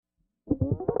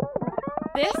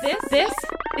This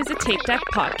is a Tape Deck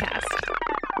podcast.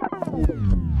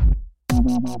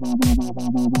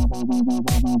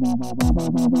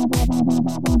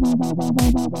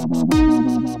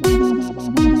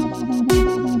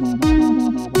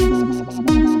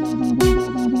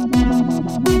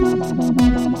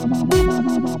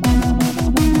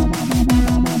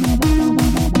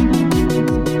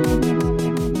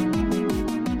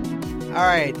 All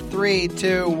right, 3,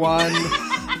 2, 1.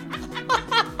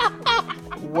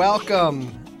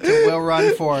 Welcome to We'll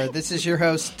Run For. This is your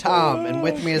host, Tom, and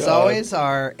with me as always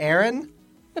are Aaron.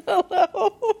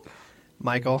 Hello.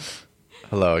 Michael.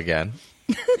 Hello again.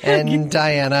 And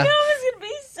Diana. Tom is going to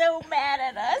be so mad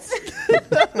at us.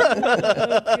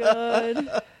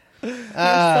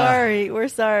 Good. We're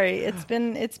sorry. It's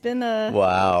been a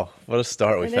Wow. What a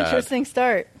start we've an had. interesting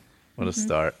start. What a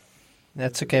start.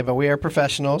 That's okay, but we are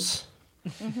professionals.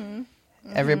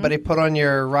 Everybody put on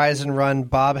your Rise and Run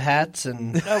Bob hats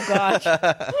and Oh gosh.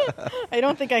 I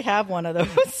don't think I have one of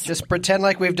those. just pretend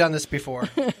like we've done this before.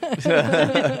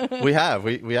 We have.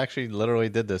 We actually literally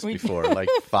did this before, like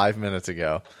 5 minutes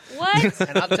ago. What?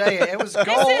 And I'll tell you, it was This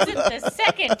gold. isn't the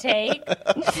second take.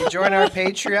 If you join our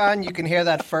Patreon, you can hear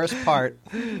that first part.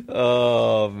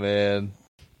 Oh, man.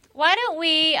 Why don't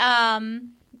we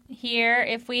hear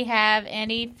if we have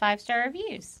any 5-star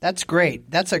reviews? That's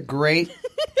great. That's a great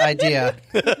idea.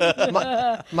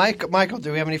 Michael,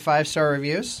 do we have any 5-star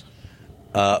reviews?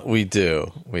 We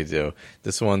do. We do.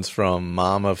 This one's from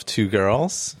Mom of 2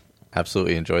 Girls.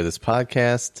 Absolutely enjoy this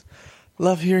podcast.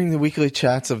 Love hearing the weekly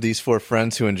chats of these 4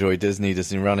 friends who enjoy Disney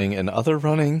running, and other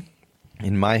running.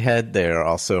 In my head, they are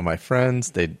also my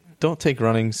friends. They don't take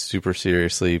running super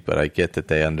seriously, but I get that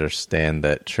they understand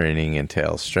that training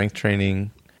entails strength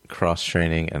training, cross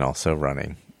training, and also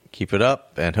running. Keep it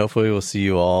up, and hopefully we'll see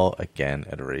you all again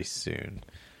at a race soon.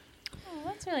 Oh,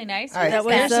 that's really nice. All right, That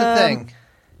was, here's the thing.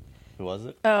 Who was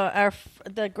it?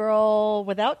 The girl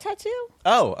without tattoo?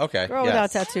 Oh, okay. Girl yes.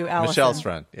 without tattoo, Allison. Michelle's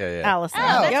friend. Yeah. Allison.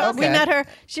 Oh, that's Yep, we okay. met her.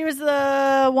 She was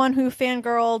the one who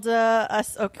fangirled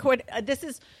us.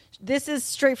 This is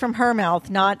straight from her mouth.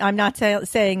 I'm not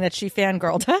saying that she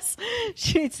fangirled us.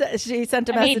 She sent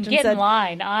a I mean, message and get said in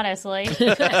line, honestly.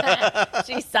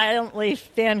 she silently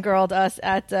fangirled us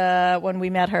at when we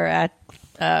met her at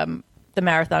the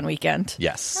marathon weekend.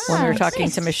 Yes. When we were Oh, talking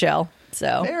nice. to Michelle.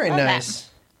 So Very Love nice.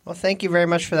 Well, thank you very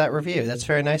much for that review. That's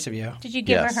very nice of you. Did you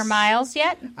give Yes. her miles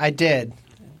yet? I did.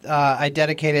 I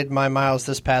dedicated my miles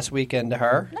this past weekend to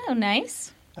her. Oh,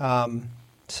 nice.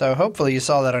 So hopefully you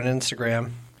saw that on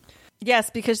Instagram.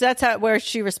 yes, because that's where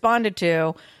she responded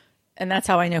to, and that's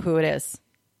how I know who it is.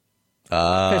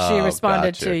 Because she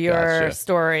responded to your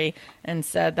story and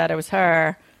said that it was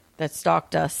her that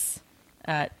stalked us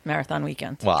at marathon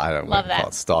weekend. Well, I don't Love call that.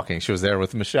 it stalking. She was there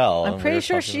with Michelle. I'm and pretty we were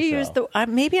sure talking to she used Michelle. the.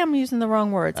 Maybe I'm using the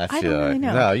wrong words. I feel don't really like-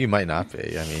 know. No, you might not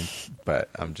be. I mean, but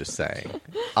I'm just saying.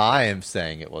 I am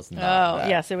saying it was not. Oh, that.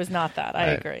 yes, it was not that. I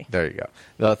Right. agree. There you go.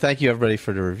 Well, thank you, everybody,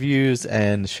 for the reviews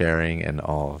and sharing and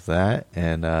all of that.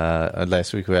 And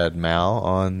last week we had Mal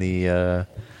on the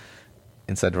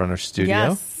Inside Runner Studio.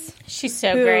 Yes. She's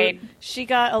so Who- great. She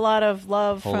got a lot of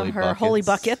love from her holy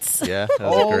buckets. Yeah, that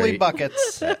was Holy great.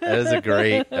 buckets. That is a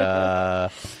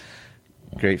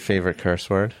great favorite curse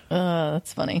word.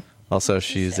 That's funny. Also,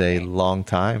 she's a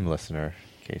long-time listener,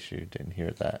 in case you didn't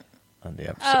hear that on the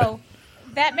episode. Oh,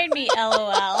 that made me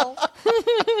LOL.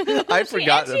 I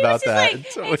forgot And she about was just that. and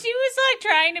she was like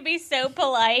trying to be so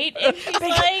polite, and she's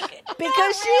like, Because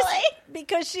 "Not really."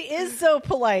 because she is so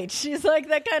polite. She's like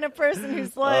that kind of person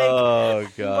who's like Oh,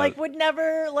 God. like would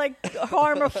never like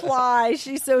harm a fly.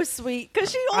 She's so sweet because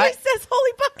she always I- says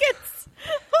holy buckets.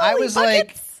 I Holy was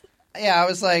buckets. I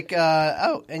was like,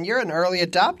 oh, and you're an early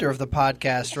adopter of the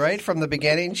podcast, right? From the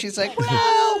beginning. She's like,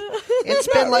 well, it's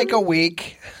been like a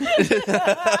week.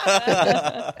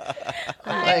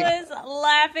 I was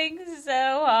laughing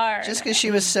so hard. Just because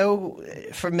she was so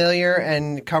familiar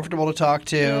and comfortable to talk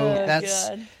to. Oh, that's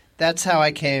God. that's how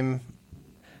I came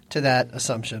to that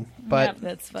assumption. But Yep.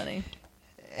 That's funny.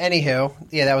 anywho,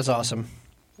 yeah, that was awesome.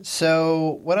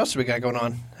 So what else do we got going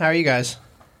on? How are you guys?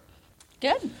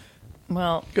 Good.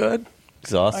 Well, Good. are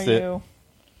Exhausted. you?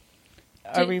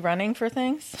 Are we running for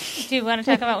things? Do you want to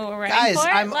talk about what we're running Guys, for?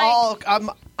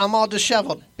 I'm all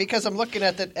disheveled because I'm looking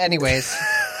at the anyways.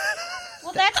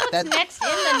 Well, that's what's that- next in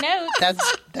the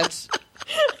notes. That's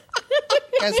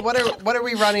guys, what are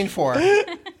we running for?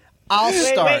 I'll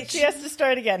start. Wait, she has to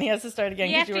start again. He has to start again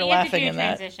You have because you to- were you have to laughing do a in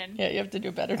that. transition. Yeah, you have to do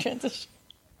a better transition.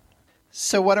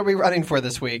 So what are we running for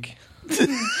this week?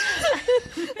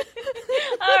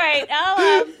 All right,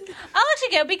 I'll let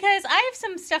you go because I have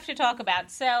some stuff to talk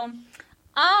about. So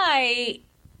I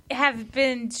have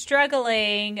been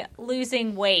struggling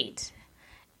losing weight.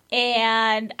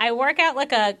 And I work out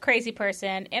like a crazy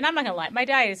person. And I'm not going to lie, my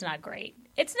diet is not great.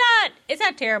 It's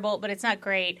not terrible, but it's not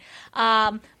great.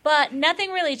 But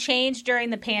nothing really changed during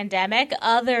the pandemic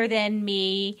other than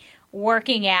me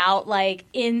working out like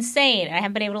insane. I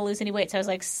haven't been able to lose any weight. So I was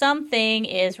like, something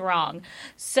is wrong.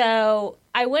 So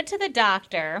I went to the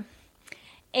doctor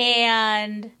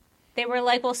and they were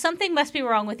like, well, something must be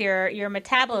wrong with your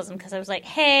metabolism. Because I was like,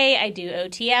 hey, I do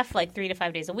OTF like 3 to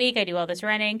 5 days a week. I do all this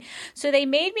running. So they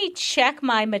made me check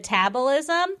my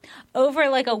metabolism over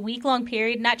like a week-long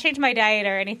period, not change my diet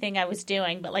or anything I was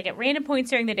doing, but like at random points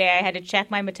during the day, I had to check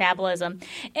my metabolism.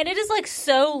 And it is like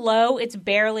so low, it's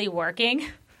barely working.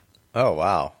 Oh,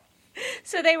 wow.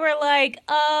 So they were like,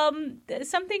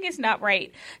 something is not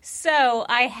right. So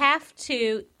I have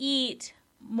to eat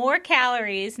more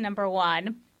calories, number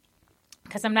one,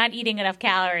 because I'm not eating enough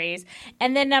calories.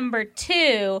 And then number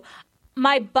two,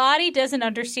 my body doesn't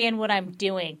understand what I'm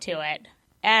doing to it,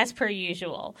 as per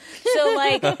usual. So,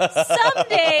 like, some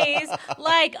days,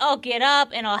 like, I'll get up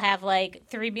and I'll have, like,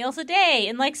 3 meals a day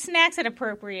and, like, snacks at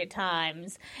appropriate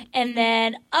times. And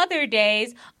then other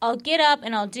days, I'll get up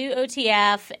and I'll do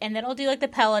OTF, and then I'll do, like, the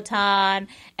Peloton,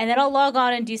 and then I'll log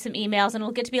on and do some emails, and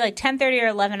it'll get to be, like, 10:30 or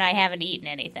 11, and I haven't eaten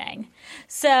anything.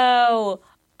 So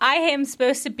I am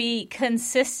supposed to be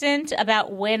consistent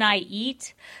about when I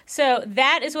eat. So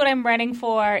that is what I'm running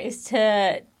for, is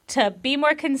to be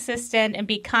more consistent and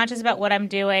be conscious about what I'm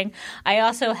doing. I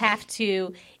also have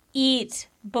to eat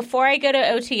before I go to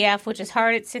OTF, which is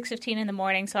hard at 6:15 in the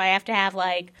morning. So I have to have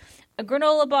like a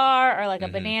granola bar or like a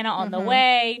banana on the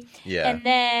way. Yeah. And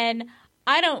then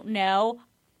I don't know.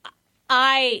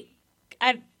 I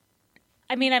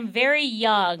mean, I'm very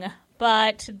young,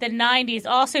 but the 90s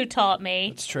also taught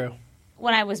me. It's true.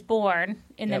 When I was born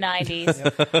in the 90s,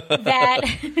 that,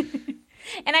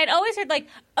 and I'd always heard like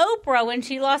Oprah, when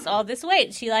she lost all this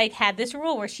weight, she like had this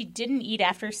rule where she didn't eat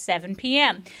after 7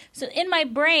 p.m. So in my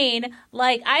brain,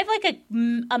 like I have like a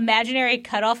imaginary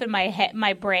cutoff in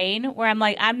my brain where I'm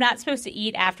like, I'm not supposed to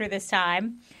eat after this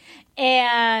time.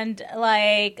 And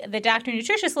like the Dr.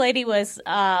 Nutritious lady was,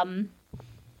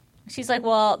 she's like,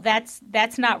 well, that's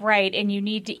not right, and you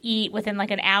need to eat within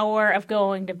like an hour of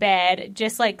going to bed,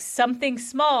 just like something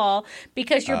small,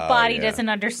 because your body doesn't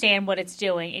understand what it's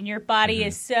doing, and your body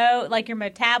is so, like, your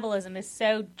metabolism is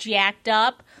so jacked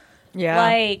up. Yeah.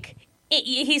 Like,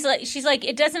 she's like,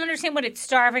 it doesn't understand when it's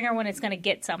starving or when it's going to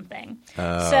get something.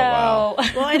 Wow.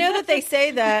 Well, I know that they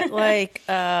say that, like,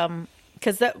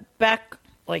 because that back,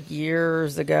 like,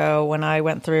 years ago when I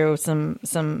went through some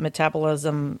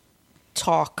metabolism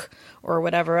talk or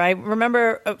whatever, I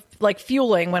remember like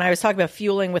fueling, when I was talking about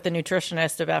fueling with a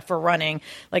nutritionist for running,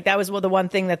 like that was the one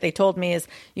thing that they told me is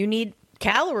you need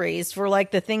calories for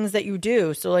like the things that you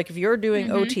do. So like if you're doing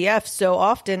OTF so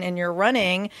often and you're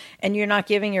running and you're not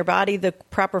giving your body the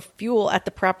proper fuel at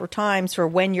the proper times for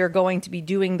when you're going to be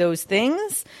doing those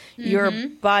things, your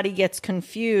body gets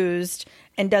confused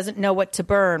and doesn't know what to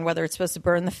burn, whether it's supposed to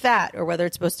burn the fat or whether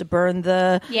it's supposed to burn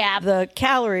the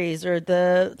calories or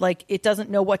it doesn't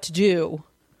know what to do.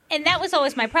 And that was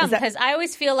always my problem, because I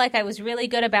always feel like I was really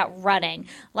good about running.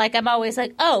 Like I'm always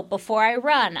like, oh, before I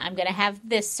run, I'm going to have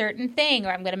this certain thing,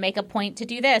 or I'm going to make a point to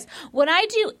do this. When I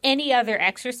do any other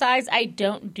exercise, I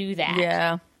don't do that.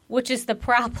 Yeah. Which is the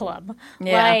problem.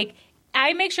 Yeah. Like,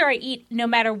 I make sure I eat no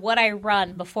matter what I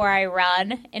run before I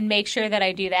run, and make sure that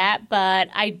I do that. But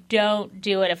I don't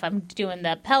do it if I'm doing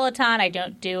the Peloton. I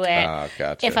don't do it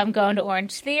if I'm going to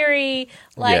Orange Theory.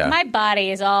 Like, my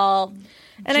body is all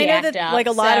and I know that up, like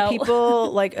a lot of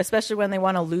people, like especially when they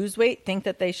want to lose weight, think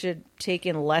that they should take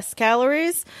in less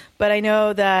calories. But I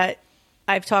know that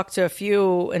I've talked to a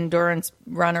few endurance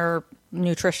runner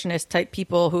nutritionist type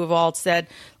people who have all said,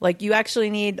 like, you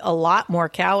actually need a lot more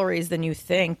calories than you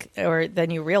think or than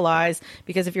you realize,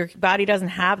 because if your body doesn't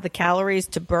have the calories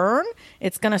to burn,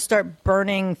 it's going to start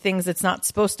burning things it's not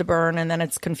supposed to burn, and then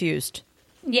it's confused.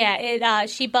 Yeah,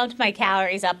 she bumped my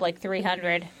calories up like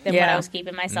 300 than what I was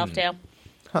keeping myself to.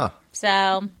 Huh. So,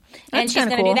 and she's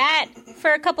going to do that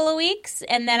for a couple of weeks,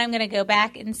 and then I'm going to go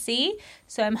back and see.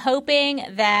 So I'm hoping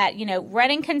that,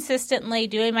 running consistently,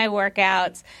 doing my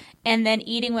workouts, and then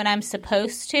eating when I'm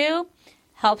supposed to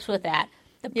helps with that.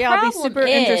 I'll be super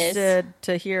interested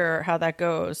to hear how that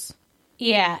goes.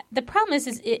 Yeah. The problem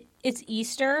is it's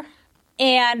Easter,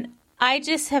 and I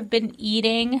just have been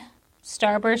eating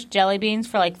Starburst jelly beans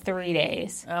for like 3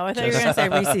 days. Oh, I thought you were going to say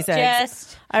Reese's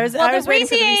eggs. I was waiting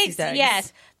for the Reese's eggs.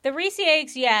 Yes. The Reese's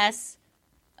eggs, yes.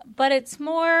 But it's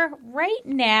more, right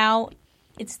now,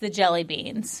 it's the jelly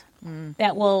beans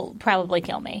that will probably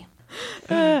kill me.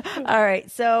 All right.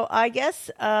 So I guess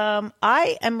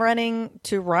I am running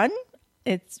to run.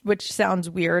 Which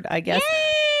sounds weird, I guess.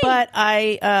 Yay! But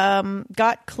I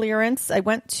got clearance. I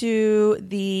went to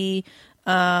the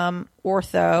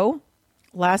ortho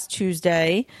last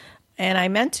Tuesday, and I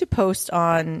meant to post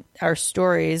on our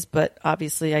stories, but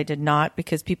obviously I did not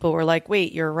because people were like,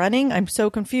 wait, you're running? I'm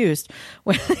so confused.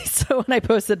 So when I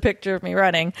posted a picture of me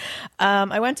running,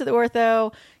 I went to the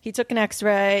ortho. He took an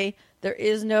x-ray. There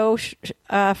is no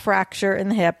fracture in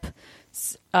the hip.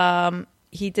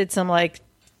 He did some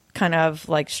kind of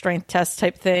strength test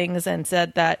type things and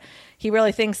said that he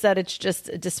really thinks that it's just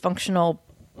a dysfunctional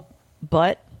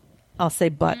butt. I'll say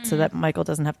butt so that Michael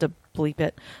doesn't have to bleep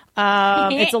it.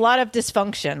 It's a lot of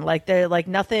dysfunction.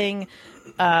 Nothing,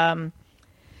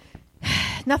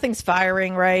 nothing's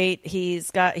firing right. He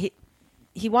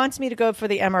wants me to go for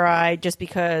the MRI just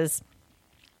because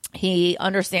he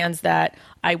understands that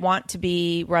I want to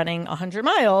be running 100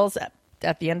 miles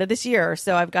at the end of this year.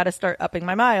 So I've got to start upping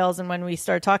my miles. And when we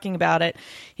started talking about it,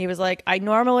 he was like, I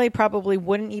normally probably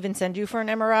wouldn't even send you for an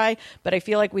MRI, but I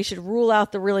feel like we should rule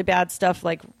out the really bad stuff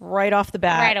right off the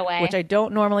bat, right away, which I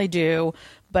don't normally do,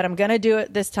 but I'm going to do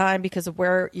it this time because of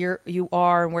where you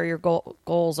are and where your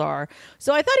goals are.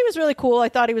 So I thought he was really cool. I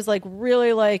thought he was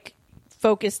really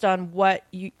focused on what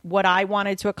I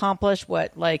wanted to accomplish,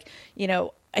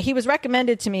 he was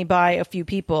recommended to me by a few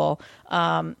people,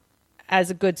 as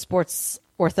a good sports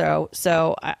ortho.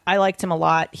 So I liked him a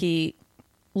lot. He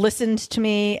listened to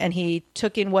me and he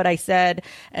took in what I said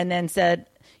and then said,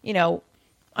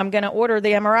 I'm going to order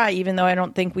the MRI, even though I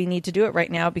don't think we need to do it right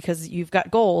now because you've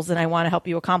got goals and I want to help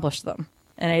you accomplish them.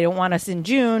 And I don't want us in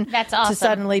June to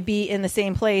suddenly be in the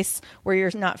same place where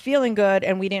you're not feeling good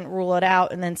and we didn't rule it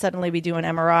out. And then suddenly we do an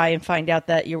MRI and find out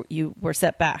that you were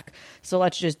set back. So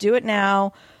let's just do it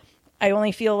now. I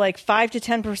only feel 5 to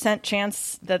 10%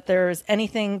 chance that there's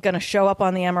anything going to show up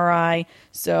on the MRI.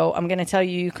 So I'm going to tell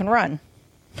you can run.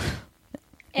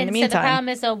 In the meantime, so the problem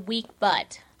is a weak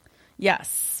butt.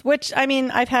 Yes. Which,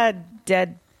 I've had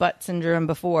dead butt syndrome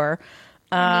before.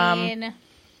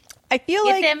 I feel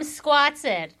get them squats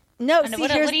in. No, what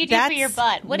do you do for your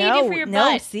butt? What do you do for your butt?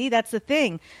 No, see, that's the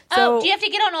thing. So, do you have to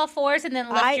get on all fours and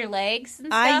then lift your legs and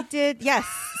stuff? I did, yes.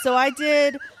 So I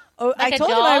did. I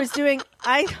told him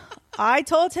I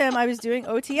told him I was doing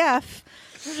OTF,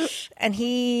 and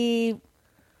he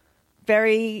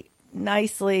very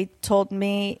nicely told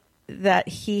me that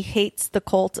he hates the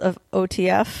cult of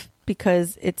OTF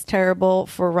because it's terrible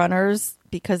for runners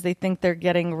because they think they're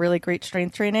getting really great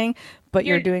strength training, but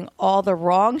you're doing all the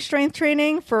wrong strength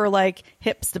training for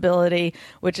hip stability,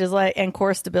 which is and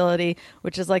core stability,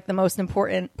 which is the most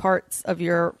important parts of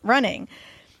your running.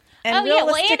 And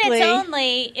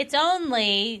it's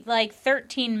only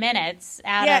 13 minutes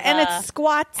out of and it's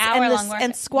squats hour-long workout.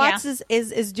 And squats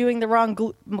is doing the wrong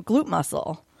glute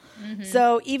muscle. Mm-hmm.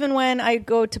 So even when I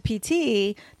go to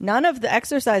PT, none of the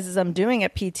exercises I'm doing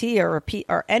at PT are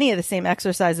any of the same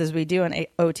exercises we do in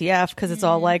OTF because it's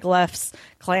all leg lifts,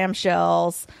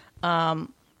 clamshells,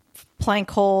 plank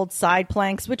hold, side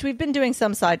planks, which we've been doing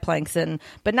some side planks in,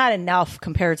 but not enough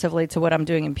comparatively to what I'm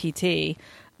doing in PT.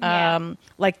 Yeah.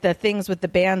 The things with the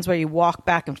bands where you walk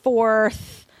back and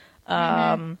forth,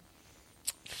 fire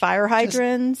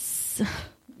hydrants.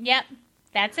 Yep,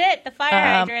 that's it. The fire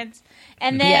hydrants.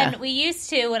 And then we used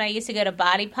to, when I used to go to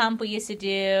Body Pump, we used to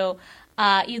do,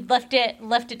 you'd lift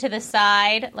it to the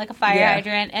side like a fire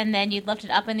hydrant, and then you'd lift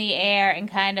it up in the air and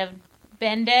kind of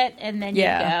bend it, and then you'd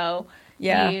go.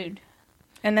 Yeah.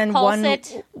 And then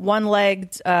one-legged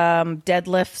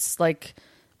deadlifts,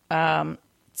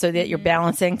 so that you're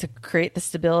balancing to create the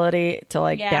stability to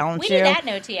balance you. We do that in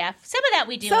OTF. Some of that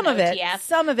we do in OTF.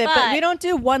 Some of it, but we don't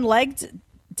do one-legged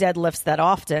deadlifts that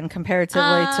often comparatively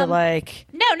to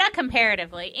No, not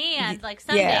comparatively. And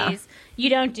some days you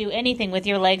don't do anything with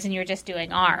your legs and you're just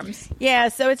doing arms. Yeah,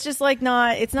 so it's just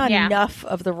it's not enough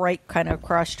of the right kind of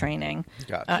cross training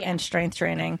and strength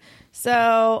training.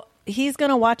 So he's going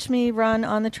to watch me run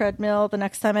on the treadmill the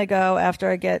next time I go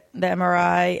after I get the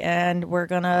MRI, and we're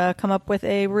going to come up with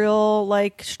a real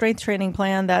strength training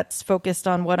plan that's focused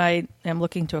on what I am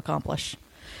looking to accomplish.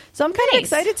 So I'm kind of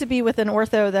excited to be with an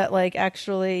ortho that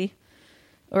actually,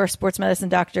 or a sports medicine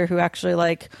doctor who actually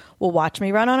will watch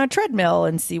me run on a treadmill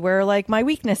and see where my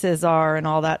weaknesses are and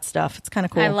all that stuff. It's kind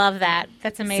of cool. I love that.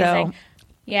 That's amazing.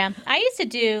 Yeah, I used to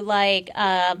do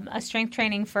a strength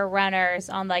training for runners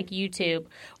on YouTube,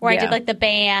 where I did the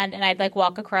band and I'd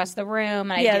walk across the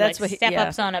room and I'd do step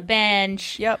ups on a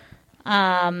bench. Yep.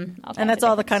 And that's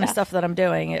all the kind of stuff that I'm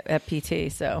doing at PT.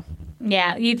 So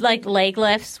yeah, you'd leg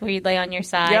lifts where you'd lay on your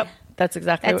side. Yep, that's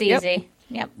exactly. That's easy.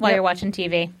 Yep, while you're watching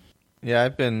TV. Yeah,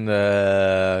 I've been,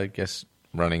 I guess,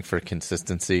 running for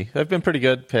consistency. I've been pretty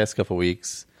good past couple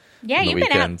weeks. Yeah, you've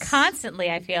been out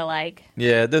constantly, I feel like.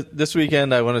 Yeah, this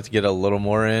weekend I wanted to get a little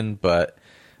more in, but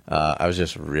I was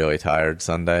just really tired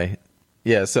Sunday.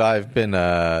 Yeah, so I've been,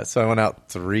 so I went out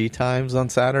 3 times on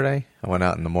Saturday. I went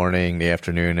out in the morning, the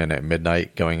afternoon, and at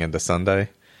midnight going into Sunday.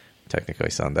 Technically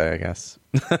Sunday, I guess.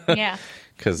 Yeah.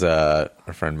 Because our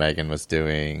friend Megan was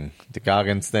doing the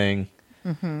Goggins thing,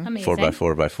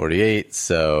 4x4x48.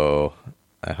 So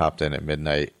I hopped in at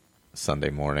midnight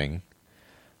Sunday morning.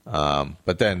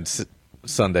 But then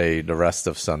Sunday, the rest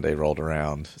of Sunday rolled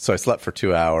around. So I slept for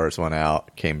 2 hours, went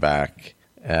out, came back.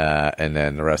 And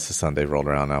then the rest of Sunday rolled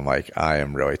around, and I'm like, I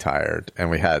am really tired. And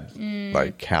we had,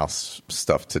 like, house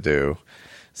stuff to do.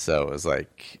 So it was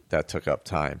like, that took up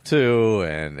time, too.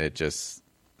 And it just,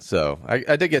 so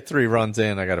I did get 3 runs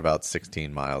in. I got about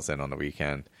 16 miles in on the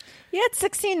weekend. You had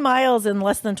 16 miles in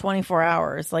less than 24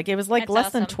 hours. Like, it was like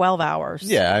less than 12 hours.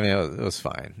 Yeah, I mean, it was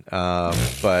fine.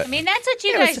 But I mean, that's what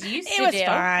you guys used to do. It was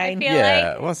fine.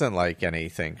 Yeah, it wasn't like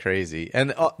anything crazy.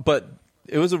 And, but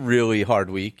it was a really hard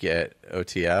week at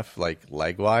OTF, like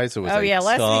leg-wise. It was last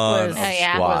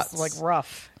week was like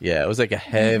rough. Yeah, it was like a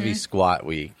heavy squat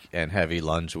week and heavy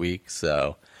lunge week.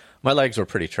 So my legs were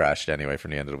pretty trashed anyway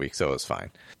from the end of the week, so it was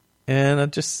fine.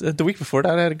 And the week before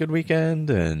that, I had a good weekend.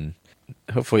 And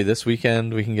hopefully this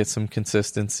weekend we can get some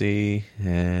consistency.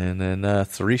 And then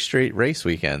 3 straight race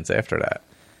weekends after that.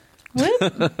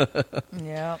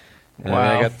 Yeah.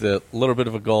 Wow. I got the little bit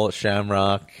of a goal at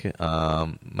Shamrock.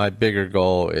 My bigger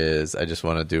goal is I just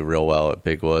want to do real well at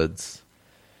Big Woods.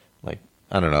 Like,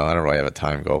 I don't know. I don't really have a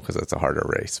time goal because it's a harder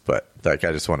race, but like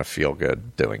I just want to feel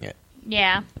good doing it.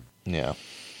 Yeah. Yeah.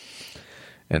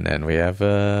 And then we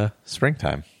have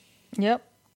springtime. Yep.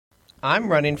 I'm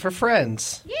running for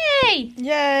Friends. Yay!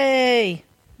 Yay!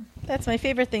 That's my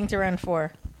favorite thing to run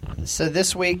for. So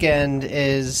this weekend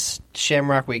is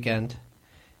Shamrock weekend.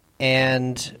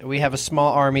 And we have a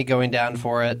small army going down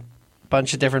for it.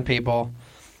 Bunch of different people.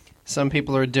 Some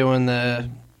people are doing the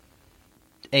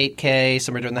 8K.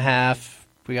 Some are doing the half.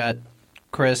 We got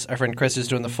Chris. Our friend Chris is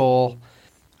doing the full.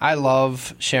 I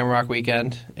love Shamrock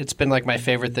Weekend. It's been like my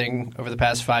favorite thing over the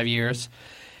past 5 years.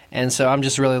 And so I'm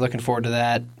just really looking forward to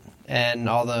that and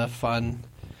all the fun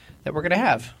that we're going to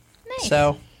have. Nice.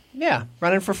 So, yeah,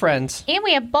 running for Friends. And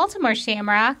we have Baltimore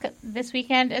Shamrock this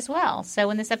weekend as well. So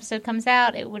when this episode comes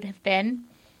out, it would have been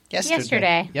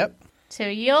yesterday. Yep. So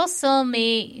you'll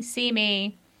see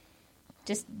me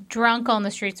just drunk on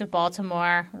the streets of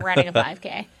Baltimore running a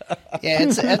 5K. Yeah,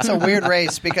 it's a weird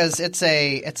race because it's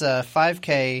a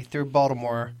 5K through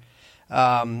Baltimore.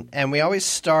 And we always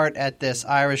start at this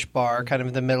Irish bar kind of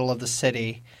in the middle of the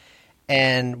city.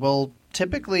 And we'll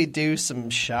typically do some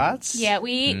shots. Yeah,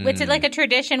 it's like a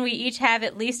tradition. We each have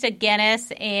at least a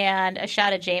Guinness and a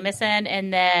shot of Jameson,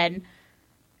 and then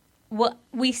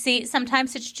we see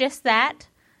sometimes it's just that,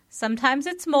 sometimes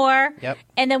it's more. Yep.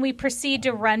 And then we proceed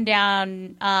to run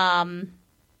down.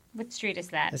 What street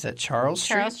is that? Is that Charles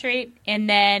Street? Charles Street, and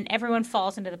then everyone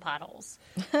falls into the potholes.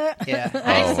 Yeah.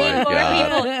 I've seen more God.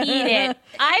 people eat it.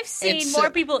 I've seen It's more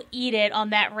people eat it on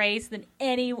that race than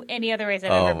any other race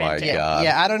I've ever been to. God.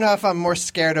 Yeah, I don't know if I'm more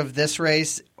scared of this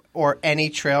race or any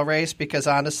trail race because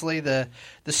honestly, the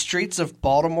streets of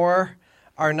Baltimore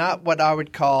are not what I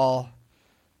would call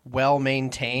well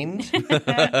maintained.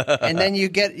 And then you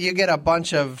get a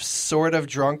bunch of sort of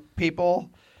drunk people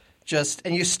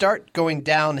and you start going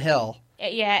downhill.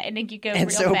 Yeah, and then you go And real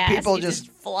so fast. people You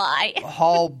just fly.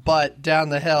 haul butt down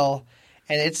the hill,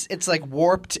 and it's like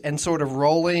warped and sort of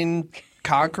rolling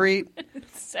concrete.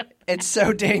 It's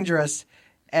so dangerous,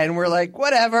 and we're like,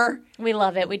 whatever. We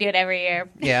love it. We do it every year.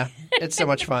 Yeah, it's so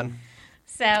much fun.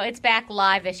 So it's back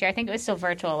live this year. I think it was still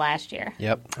virtual last year.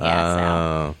 Yep.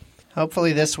 Yeah,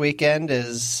 Hopefully this weekend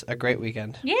is a great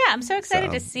weekend. yeah, I'm so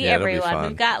excited to see it'll be everyone. fun.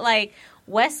 We've got like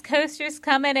West Coasters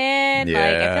coming in. Yeah.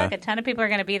 Like I feel like a ton of people are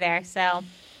going to be there. So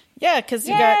Yeah, because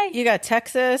you got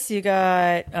Texas, you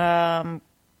got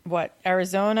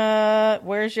Arizona.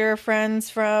 Where's your friends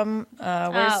from?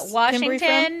 Where's Kimberly Washington,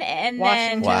 from? and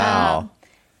Washington. then Wow.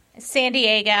 San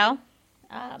Diego.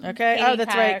 Okay. Kate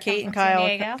That's and right. Kyle Kate come and from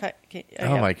San Kyle. Diego.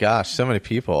 Oh my gosh, so many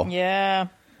people. Yeah.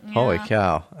 Holy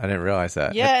cow. I didn't realize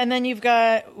that. Yeah, and then we've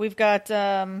got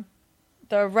the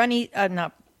Runny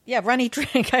Runny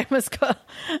Drink. I almost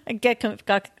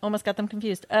got them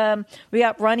confused. We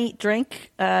got Runny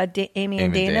Drink. Amy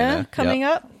and Dana coming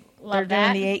up. Love They're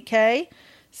that. doing the 8K.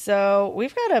 So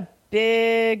we've got a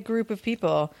big group of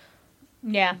people.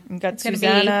 Yeah. We've got It's gonna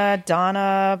Susanna,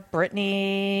 Donna,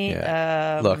 Brittany.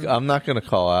 Yeah. Look, I'm not going to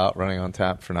call out Running on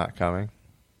Tap for not coming.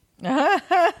 You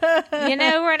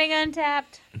know, Running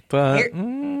Untapped. But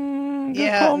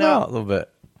call them out a little bit.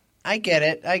 I get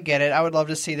it. I would love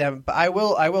to see them, but I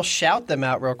will shout them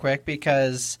out real quick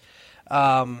because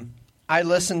I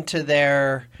listened to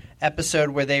their episode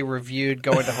where they reviewed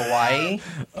going to Hawaii.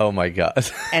 Oh my god!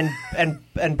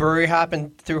 and brewery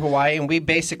hopping through Hawaii, and we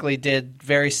basically did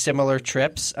very similar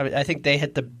trips. I think they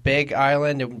hit the Big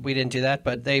Island, and we didn't do that,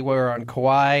 but they were on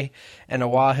Kauai and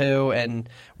Oahu, and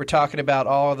we're talking about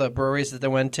all the breweries that they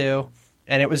went to,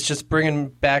 and it was just bringing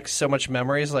back so much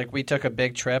memories. Like we took a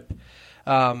big trip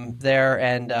there,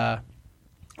 and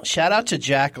shout out to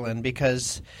Jacqueline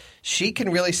because she can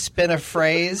really spin a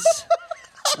phrase.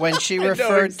 When she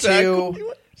referred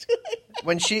to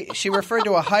when she referred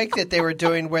to a hike that they were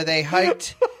doing where they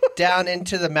hiked down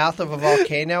into the mouth of a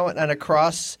volcano and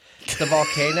across the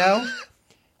volcano,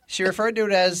 she referred to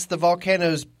it as the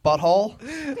volcano's butthole.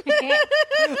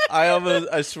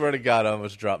 I swear to God, I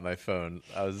almost dropped my phone.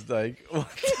 I was like, what?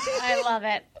 I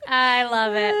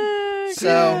love it.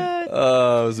 So, it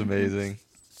was amazing.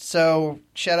 So,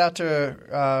 shout out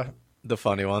to the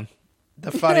funny one.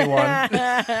 The funny one.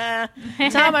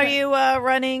 Tom, are you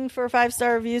running for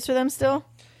 5-star reviews for them still?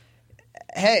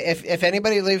 Hey, if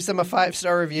anybody leaves them a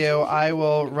 5-star review, I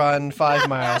will run 5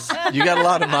 miles. You got a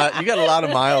lot of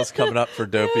miles coming up for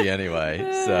Dopey anyway.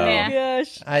 So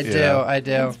Gosh, I do.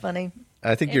 that's funny.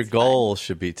 I think your goal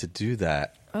should be to do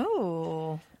that.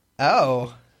 Oh,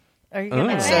 Oh, are you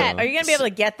gonna be able to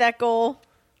get that goal?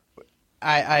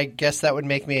 I guess that would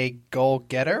make me a goal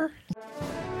getter.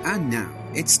 And now,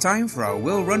 it's time for our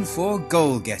Will Run 4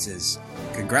 Goal Getters.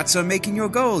 Congrats on making your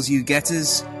goals, you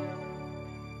getters.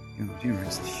 Oh, you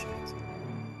runs the shit.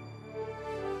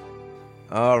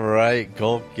 All right,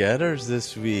 goal getters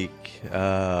this week.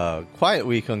 Quiet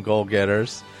week on goal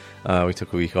getters. We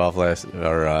took a week off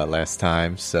last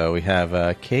time, so we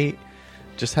have Kate.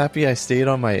 Just happy I stayed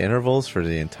on my intervals for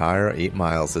the entire 8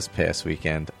 miles this past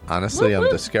weekend. Honestly, I'm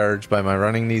discouraged by my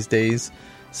running these days,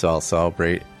 so I'll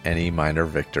celebrate any minor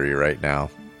victory right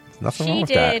now. There's nothing wrong with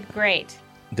that. She did great.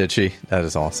 Did she? That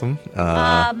is awesome.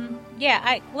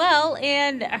 Yeah,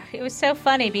 and it was so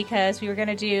funny because we were going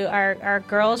to do our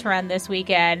girls run this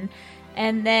weekend,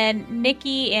 and then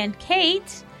Nikki and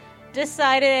Kate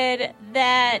decided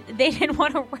that they didn't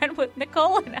want to run with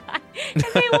Nicole and I, and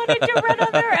they wanted to run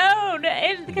on their own.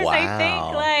 And because I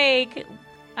think,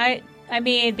 I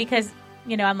mean, because,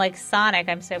 you know, I'm like Sonic,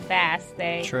 I'm so fast.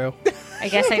 True. I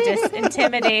guess I just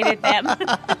intimidated them. I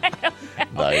don't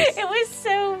know. Nice. It was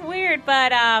so weird,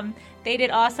 but they did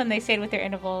awesome. They stayed with their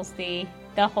intervals the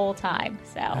whole time.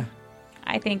 So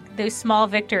I think those small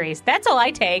victories, that's all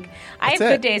I take. I have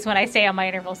good days when I stay on my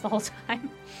intervals the whole time.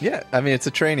 Yeah, I mean, it's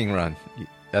a training run.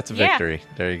 That's a victory.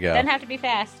 Yeah. There you go. Doesn't have to be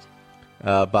fast.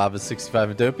 Bob is 65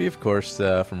 and Dopey, of course,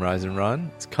 from Rise and Run.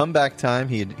 It's comeback time.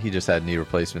 He just had knee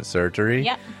replacement surgery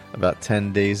about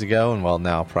 10 days ago, and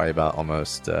now probably about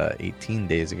almost 18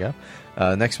 days ago.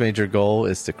 Next major goal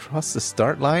is to cross the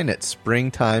start line at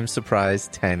Springtime Surprise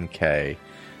 10K.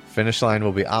 Finish line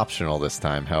will be optional this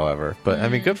time, however. But, I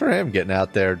mean, good for him getting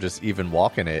out there, just even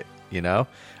walking it, you know?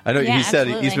 I know he said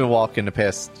he's been walking the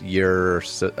past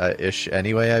year-ish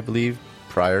anyway, I believe,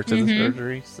 prior to the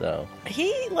surgery. So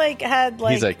he had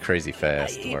he's crazy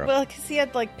fast. Because he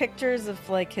had pictures of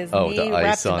his knee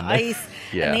wrapped in ice,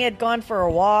 and he had gone for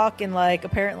a walk, and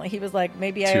apparently he was like,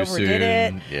 maybe I overdid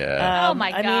it. Yeah. Oh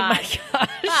my gosh,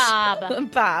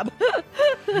 Bob.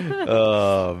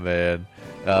 Oh man.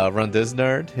 Run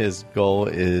Disnerd, his goal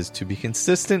is to be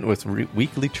consistent with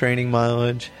weekly training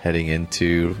mileage heading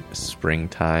into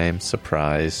Springtime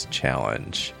Surprise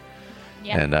Challenge.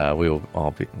 Yep. And we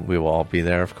will all be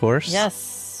there, of course.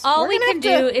 Yes. All we can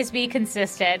do is be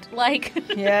consistent.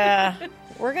 Yeah.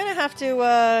 We're going to have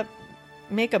to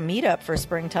make a meetup for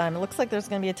Springtime. It looks like there's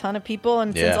going to be a ton of people,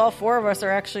 and since all 4 of us are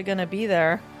actually going to be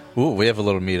there. Ooh, we have a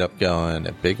little meetup going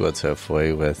at Big Woods,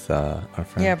 hopefully, with our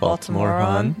friend Baltimore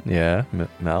Hun. Yeah,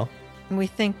 Mel. And we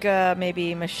think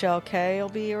maybe Michelle Kay will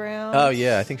be around. Oh,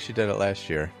 yeah, I think she did it last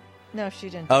year. No, she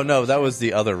didn't. Oh, no, that was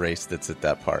the other race that's at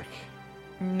that park.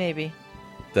 Maybe.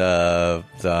 There's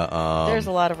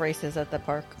a lot of races at that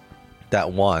park.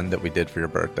 That one that we did for your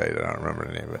birthday, I don't remember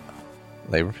the name of it.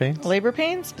 Labor Pains? Labor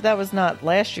Pains? But that was not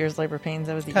last year's Labor Pains.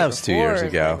 That was the year before 2 years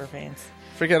ago. Labor Pains.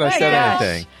 Forget I said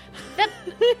anything.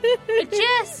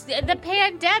 The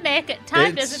pandemic.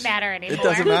 Time doesn't matter anymore. It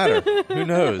doesn't matter. Who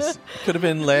knows? Could have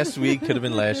been last week. Could have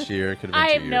been last year. Could have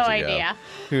been 2 years ago. I have no idea.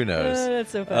 Who knows?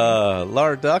 That's so funny.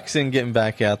 Laura Duxon getting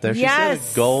back out there. She set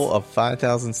a goal of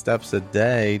 5,000 steps a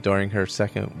day during her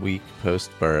second week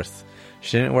post-birth.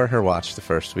 She didn't wear her watch the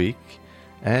first week,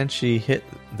 and she hit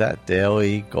that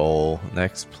daily goal.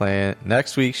 Next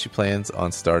week, she plans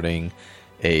on starting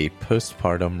a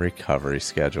postpartum recovery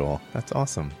schedule. That's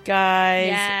awesome. Guys,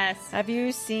 Yes. have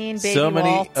you seen Baby So many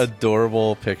Walt?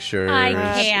 adorable pictures. I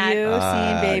Have can't. you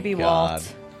seen Baby God.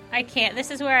 Walt? I can't.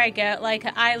 This is where I go. Like,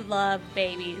 I love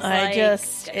babies.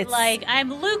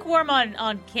 I'm lukewarm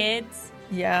on kids.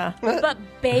 Yeah. But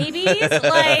babies, like,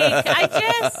 I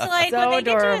just, like, So when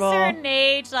they adorable. get to a certain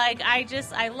age, like,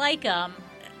 I like them.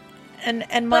 And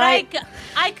But my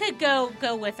I could go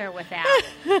with or without.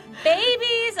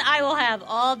 Babies, I will have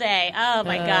all day. Oh,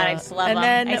 my God, I just love and them.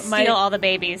 then I steal all the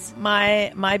babies.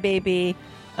 my baby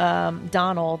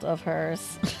Donald of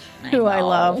hers, who I know.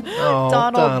 love. Oh,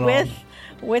 Donald Donald.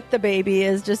 with the baby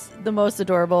is just the most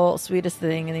adorable, sweetest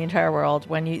thing in the entire world.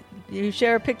 When you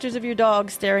share pictures of your dog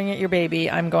staring at your baby,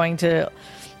 I'm going to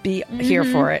be here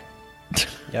for it.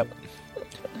 Yep.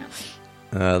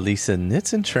 Lisa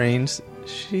knits and trains.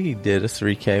 She did a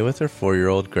 3K with her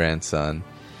 4-year-old grandson,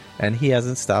 and he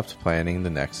hasn't stopped planning the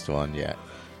next one yet.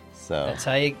 So That's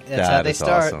how they that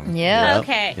start. Awesome. Yeah. Yep.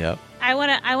 Okay. Yep. I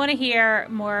want to hear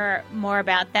more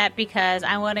about that because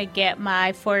I want to get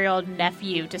my 4-year-old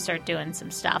nephew to start doing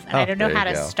some stuff, and I don't know there how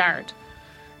you to go. start.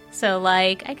 So,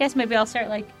 like, I guess maybe I'll start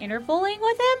like intervaling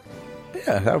with him.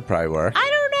 Yeah, that would probably work. I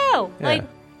don't know. Yeah. Like,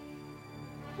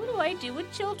 what do I do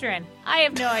with children? I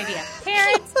have no idea.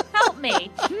 Parents, help me.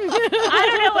 I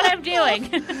don't know what I'm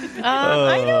doing.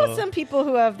 I know some people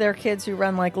who have their kids who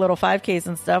run like little 5Ks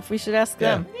and stuff. We should ask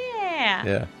them.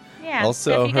 Yeah. Yeah.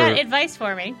 Also, so if you got her- advice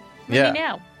for me, let me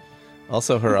know.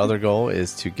 Also, her other goal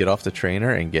is to get off the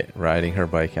trainer and get riding her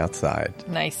bike outside.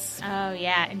 Nice. Oh,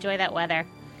 yeah. Enjoy that weather.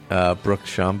 Brooke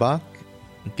Schambach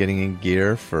getting in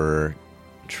gear for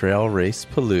Trail Race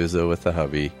Palooza with the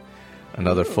hubby.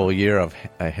 Another full year of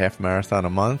a half marathon a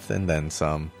month and then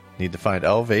some. Need to find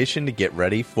elevation to get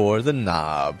ready for the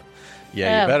knob.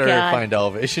 Yeah, you Oh, better God. find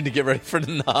elevation to get ready for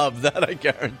the knob. That I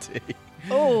guarantee.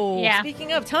 Oh, Yeah.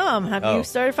 speaking of Tom, have Oh. you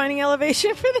started finding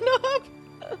elevation for the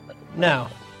knob? No.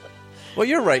 Well,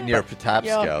 you're right near Patapsco,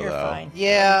 You're though. fine.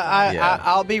 Yeah, Yeah.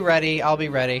 I'll be ready. I'll be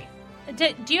ready.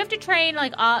 Do you have to train,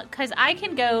 like, because I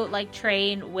can go, like,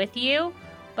 train with you,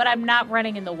 but I'm not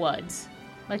running in the woods.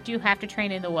 Like, do you have to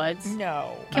train in the woods?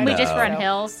 No. Can we No. just run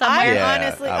hills I somewhere? Yeah,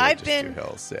 honestly, I would I've just been- do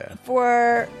hills, yeah.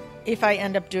 For if I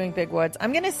end up doing Big Woods,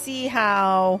 I'm going to see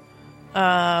how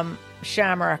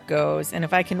Shamrock goes. And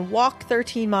if I can walk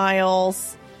 13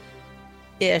 miles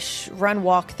ish,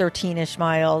 walk 13-ish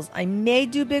miles, I may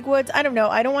do Big Woods. I don't know.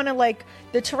 I don't want to, like,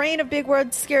 the terrain of Big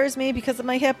Woods scares me because of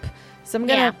my hip. So I'm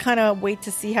going to Yeah. kind of wait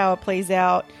to see how it plays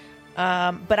out.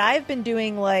 But I've been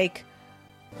doing, like,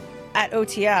 at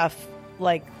OTF,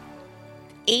 like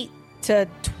 8 to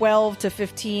 12 to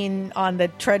 15 on the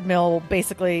treadmill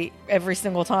basically every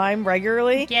single time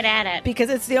regularly Get at it.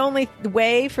 because it's the only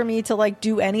way for me to like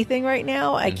do anything right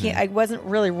now. I wasn't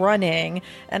really running,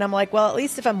 and I'm like, well, at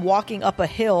least if I'm walking up a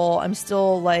hill, I'm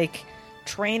still like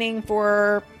training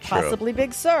for possibly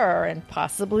Big Sur and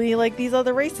possibly like these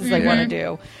other races I want to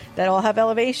do that all have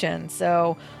elevation.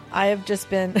 So I have just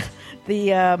been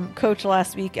the coach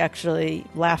last week actually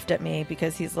laughed at me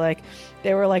because he's like,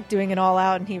 they were like doing it all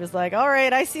out, and he was like, all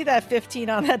right, I see that 15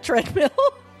 on that treadmill.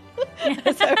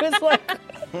 So I was like,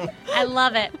 I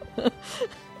love it.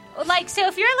 Like, so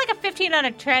if you're like a 15 on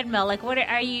a treadmill, like, what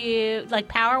are you, like,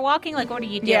 power walking? Like, what are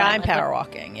you doing? yeah, I'm Like, power what-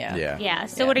 walking. Yeah. Yeah.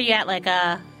 So Yeah. what are you at? Like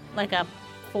a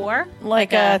 4?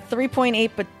 Like a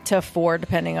 3.8 but to 4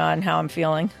 depending on how I'm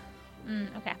feeling.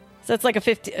 Okay. So it's like a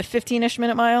 15-ish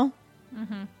minute mile.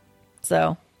 Mm-hmm.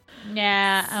 So,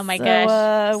 Yeah. Oh my so,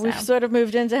 gosh. we've sort of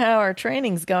moved into how our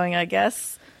training's going, I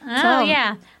guess. Oh Tom.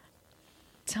 yeah.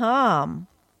 Tom,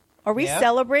 are we Yeah?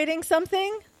 celebrating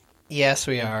something? Yes,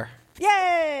 we are.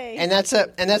 Yay! And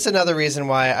that's another reason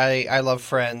why I love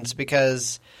Friends,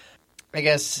 because I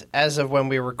guess as of when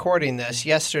we were recording this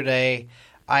yesterday,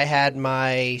 I had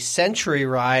my Century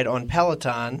ride on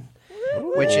Peloton,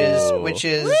 which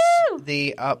is Woo!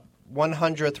 the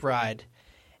 100th ride,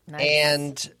 Nice.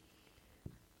 and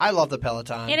I love the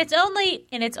Peloton. And it's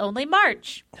only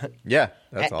March. Yeah,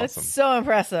 that's That's awesome. That's so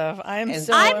impressive. I'm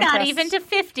so I'm not impressed. even to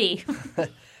 50.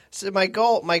 So my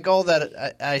goal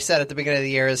that I set at the beginning of the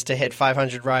year is to hit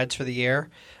 500 rides for the year.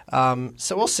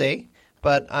 So we'll see,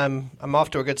 but I'm off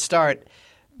to a good start.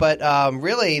 But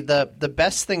really, the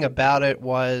best thing about it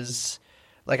was,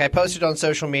 like, I posted on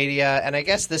social media, and I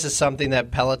guess this is something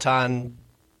that Peloton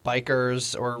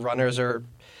bikers or runners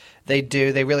they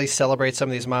do. They really celebrate some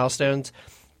of these milestones.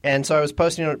 And so I was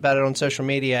posting about it on social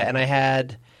media, and I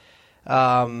had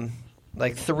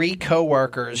like 3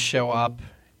 coworkers show up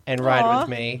and ride Aw. with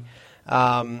me.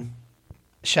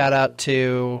 Shout out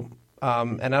to,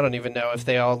 and I don't even know if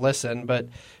they all listen, but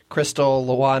Crystal,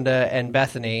 Lawanda, and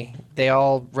Bethany. They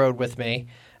all rode with me.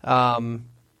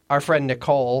 Our friend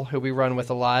Nicole, who we run with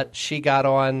a lot, she got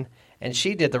on and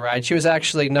she did the ride. She was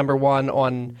actually number one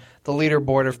on the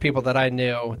leaderboard of people that I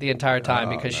knew the entire time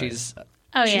because she's a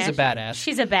badass.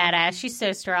 She's a badass. She's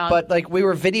so strong. But like we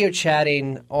were video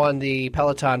chatting on the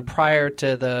Peloton prior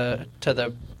to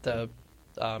the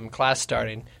class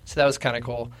starting, so that was kind of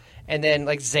cool. And then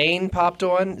like Zane popped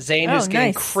on. Zane is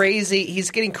getting crazy.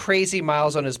 He's getting crazy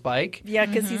miles on his bike. Yeah,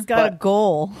 because he's got a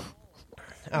goal.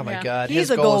 Oh my God, he's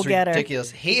his a goal is getter.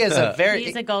 ridiculous. He is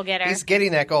he's a goal getter. He's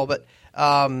getting that goal, but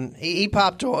he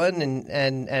popped on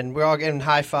and we're all getting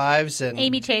high fives. And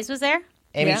Amy Chase was there.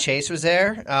 Chase was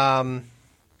there. God,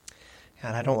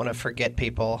 I don't want to forget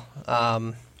people.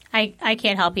 I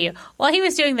can't help you. While he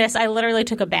was doing this, I literally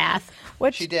took a bath.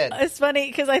 Which she did. It's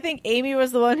funny because I think Amy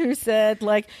was the one who said,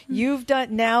 like, you've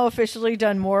officially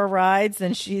done more rides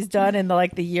than she's done in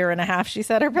the year and a half she's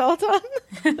had her Peloton.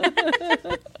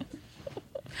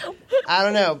 I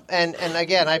don't know. And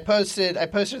again, I posted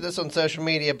this on social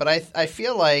media, but I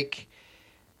feel like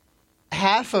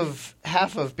half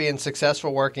of being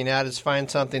successful working out is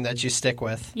find something that you stick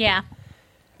with. Yeah.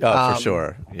 Oh, for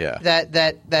sure. Yeah.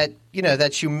 That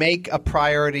you make a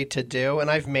priority to do,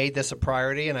 and I've made this a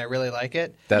priority, and I really like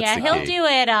it. He'll do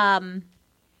it.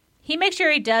 He makes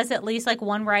sure he does at least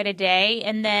one ride a day,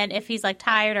 and then if he's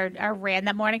tired or ran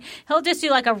that morning, he'll just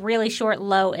do a really short,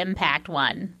 low impact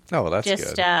one. Oh, well, that's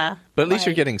just, good. But at least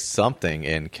you're getting something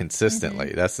in consistently.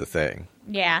 Mm-hmm. That's the thing.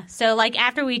 Yeah. So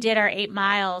after we did our 8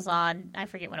 miles on, I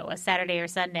forget when it was, Saturday or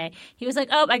Sunday, he was like,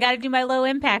 "Oh, I got to do my low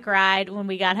impact ride when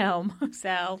we got home."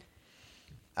 So.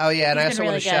 Oh yeah, and I also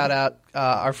want to shout out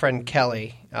our friend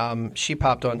Kelly. She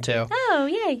popped on too. Oh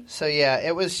yay! So yeah,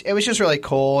 it was just really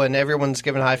cool, and everyone's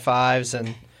giving high fives,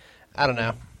 and I don't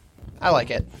know, I like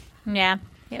it. Yeah,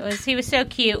 it was. He was so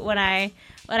cute when I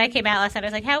came out last night. I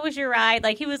was like, "How was your ride?"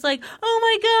 He was like, "Oh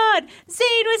my God,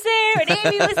 Zane was there and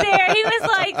Amy was there." He was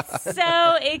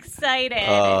so excited.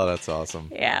 Oh, that's awesome.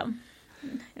 Yeah,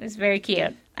 it was very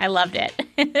cute. I loved it.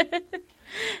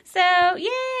 So,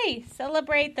 yay!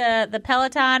 Celebrate the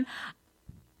Peloton.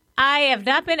 I have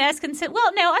not been as consistent.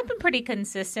 Well, no, I've been pretty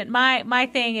consistent. My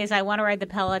thing is I want to ride the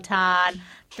Peloton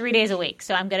 3 days a week.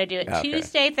 So I'm going to do it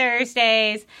Tuesday,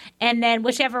 Thursdays, and then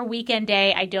whichever weekend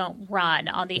day I don't run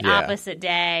on the opposite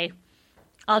day,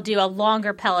 I'll do a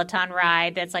longer Peloton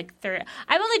ride that's I've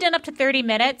only done up to 30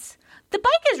 minutes. The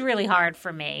bike is really hard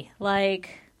for me. I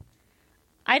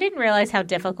didn't realize how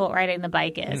difficult riding the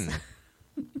bike is.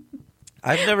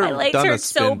 I've never done a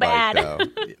spin bike, though.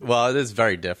 Well, it is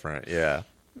very different, yeah.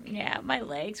 Yeah, my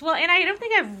legs. Well, and I don't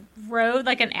think I've rode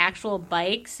an actual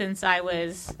bike since I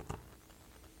was,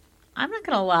 I'm not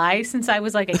going to lie, since I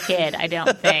was a kid, I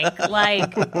don't think. I'm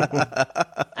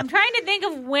trying to think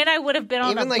of when I would have been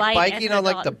on a bike. Even biking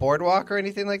on the boardwalk or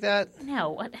anything like that? No,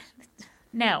 what?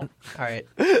 No. All right.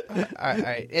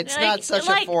 It's not such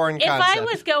a foreign concept. If I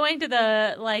was going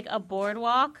to a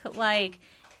boardwalk,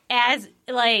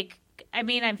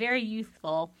 I'm very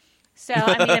youthful. So,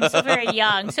 I'm still very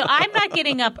young. So, I'm not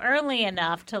getting up early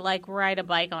enough to, ride a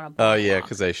bike on a boardwalk. Oh, yeah,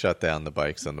 because they shut down the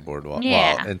bikes on the boardwalk.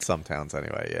 Yeah. Well, in some towns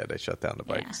anyway, yeah, they shut down the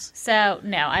bikes. Yeah. So,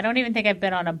 no, I don't even think I've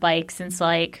been on a bike since,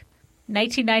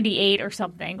 1998 or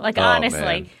something. Honestly.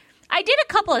 Man. I did a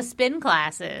couple of spin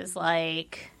classes,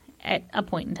 at a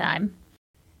point in time.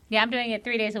 Yeah, I'm doing it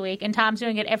 3 days a week, and Tom's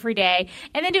doing it every day,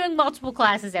 and then doing multiple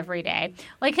classes every day.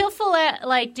 He'll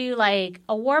do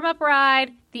a warm-up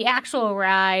ride, the actual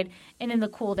ride, and then the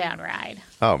cool-down ride.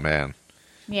 Oh, man.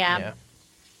 Yeah.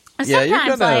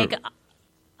 Sometimes,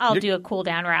 I'll do a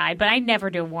cool-down ride, but I never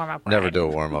do a warm-up ride. Never do a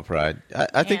warm-up ride.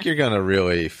 I think you're going to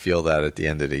really feel that at the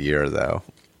end of the year, though,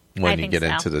 when you get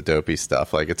into the dopey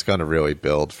stuff. It's going to really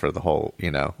build for the whole,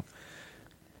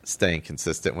 staying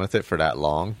consistent with it for that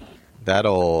long.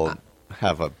 That'll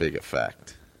have a big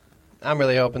effect. I'm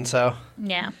really hoping so.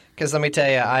 Yeah. Because let me tell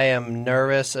you, I am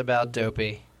nervous about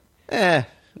dopey.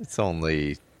 It's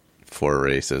only 4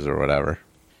 races or whatever.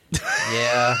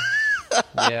 Yeah.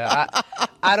 Yeah.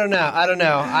 I don't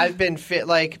know. I've been fit,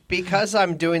 because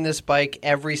I'm doing this bike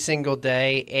every single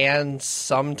day and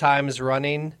sometimes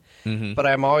running, but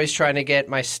I'm always trying to get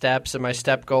my steps, and my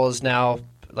step goal is now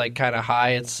kind of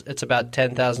high. It's about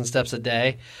 10,000 steps a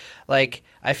day.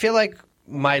 I feel like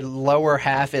my lower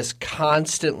half is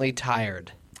constantly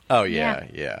tired. Oh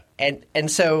yeah.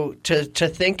 And so to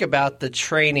think about the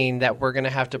training that we're going to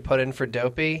have to put in for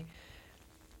dopey,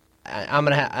 I'm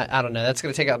going to I don't know, that's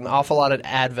going to take out an awful lot of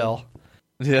Advil.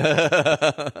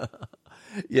 Yeah.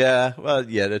 Yeah, well,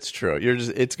 yeah, that's true.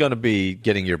 It's going to be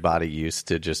getting your body used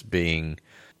to just being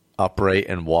upright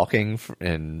and walking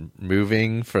and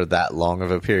moving for that long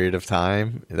of a period of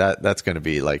time, that's going to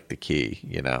be like the key,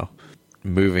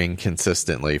 moving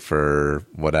consistently for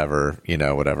whatever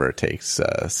it takes,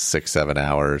 6-7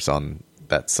 hours on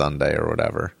that Sunday or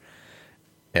whatever.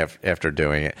 After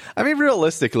doing it, I mean,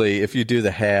 realistically, if you do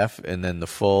the half and then the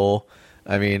full,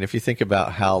 I mean, if you think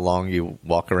about how long you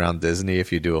walk around Disney,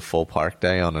 if you do a full park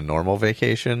day on a normal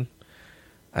vacation,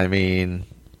 I mean,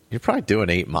 you're probably doing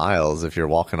 8 miles if you're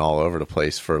walking all over the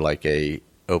place for like a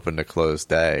open to close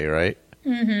day, right?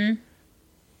 Mm-hmm.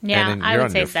 Yeah, I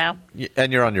would say so.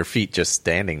 And you're on your feet just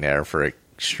standing there for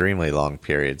extremely long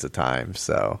periods of time.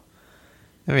 So,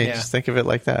 I mean, just think of it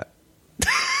like that.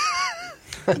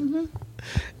 Mm-hmm.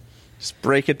 Just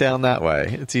break it down that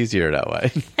way. It's easier that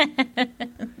way.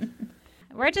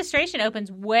 Registration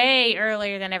opens way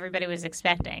earlier than everybody was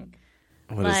expecting.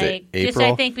 What is it,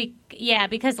 April? I think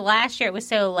because last year it was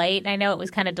so late. I know it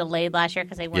was kind of delayed last year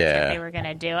because they weren't sure if they were going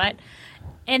to do it.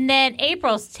 And then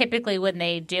April's typically when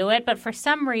they do it, but for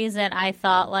some reason I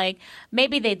thought like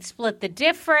maybe they'd split the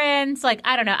difference. Like,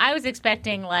 I don't know. I was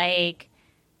expecting like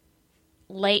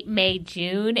late May,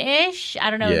 June-ish. I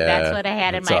don't know if that's what I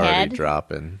had in my head. It's already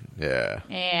dropping, yeah.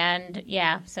 And,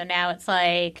 so now it's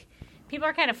like people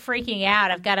are kind of freaking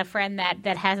out. I've got a friend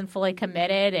that hasn't fully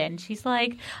committed, and she's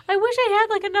like, I wish I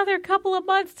had, like, another couple of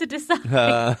months to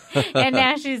decide. And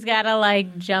now she's got to,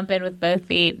 like, jump in with both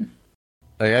feet.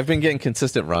 Like, I've been getting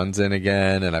consistent runs in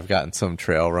again, and I've gotten some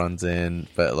trail runs in,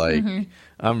 but, like,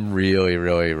 I'm really,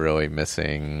 really, really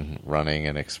missing running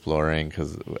and exploring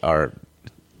because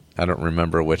I don't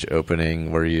remember which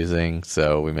opening we're using,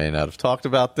 so we may not have talked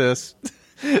about this.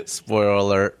 Spoiler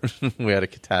alert, we had a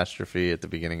catastrophe at the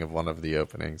beginning of one of the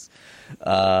openings.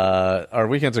 Our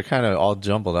weekends are kind of all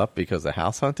jumbled up because of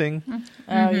house hunting.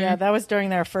 Oh, yeah, that was during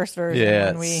their first version.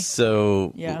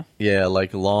 Yeah,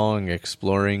 like long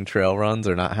exploring trail runs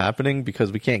are not happening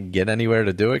because we can't get anywhere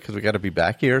to do it because we got to be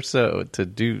back here to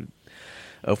do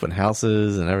open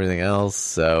houses and everything else.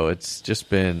 So it's just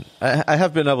been, I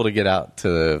have been able to get out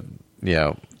to,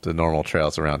 the normal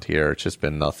trails around here. It's just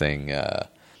been nothing,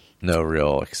 no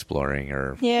real exploring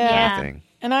or anything.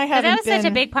 And I haven't that was such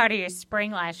a big part of your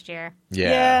spring last year.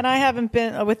 Yeah, and I haven't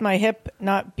been, with my hip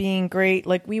not being great.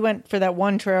 Like, we went for that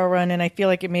one trail run, and I feel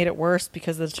like it made it worse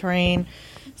because of the terrain.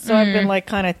 So I've been, like,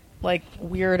 kind of, like,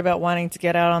 weird about wanting to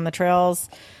get out on the trails.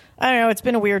 I don't know. It's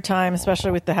been a weird time,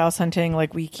 especially with the house hunting.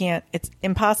 Like, it's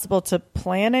impossible to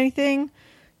plan anything.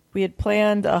 We had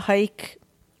planned a hike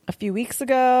a few weeks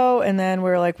ago, and then we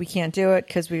were like, we can't do it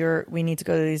because we need to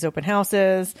go to these open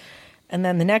houses. And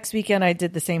then the next weekend I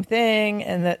did the same thing.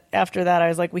 And after that I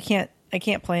was like, I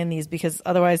can't plan these because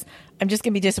otherwise I'm just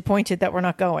going to be disappointed that we're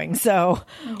not going. So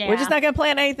we're just not going to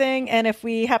plan anything. And if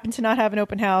we happen to not have an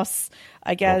open house,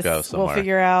 I guess we'll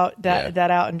figure out that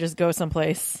out and just go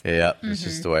someplace. Yeah, it's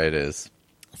just the way it is.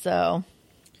 So,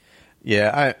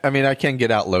 yeah, I mean, I can get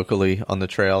out locally on the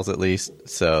trails at least.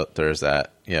 So there's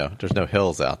that. There's no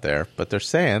hills out there, but there's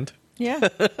sand. Yeah.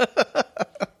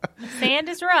 Sand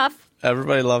is rough.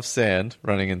 Everybody loves sand,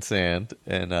 running in sand,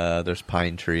 and there's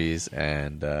pine trees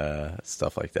and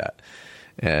stuff like that.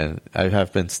 And I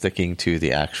have been sticking to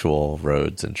the actual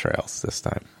roads and trails this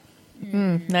time.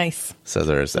 Nice. So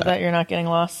there's that. So that you're not getting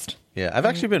lost. Yeah, I've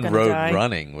actually been road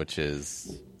running, which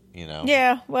is,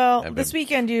 Yeah, well, this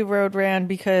weekend you road ran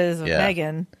because of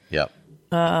Megan. Yep.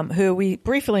 Who we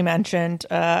briefly mentioned.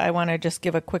 I want to just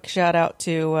give a quick shout out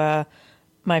to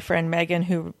my friend Megan,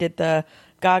 who did the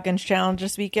Goggins Challenge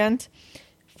this weekend,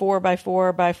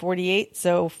 4x4 by 48.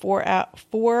 So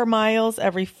 4 miles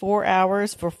every 4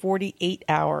 hours for 48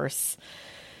 hours.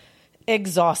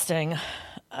 Exhausting.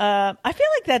 I feel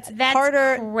like that's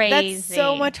harder. Crazy. That's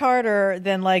so much harder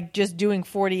than like just doing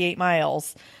 48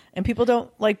 miles. And people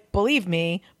don't like believe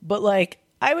me, but like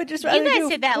I would just rather do. You guys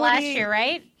did that last year,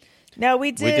 right? No,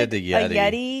 we did the a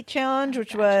Yeti challenge,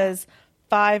 which was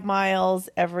 5 miles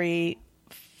every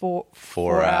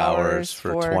 4 hours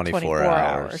for 24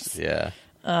 hours. Yeah.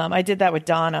 I did that with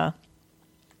Donna.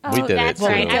 Oh, we did that's it.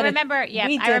 right. Too. I remember. Yeah,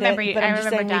 we did I remember. But I'm just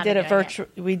saying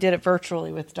we did it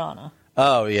virtually with Donna.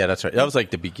 Oh yeah, that's right. That was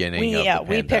like the beginning of the pandemic.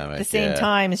 We picked the same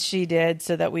time as she did,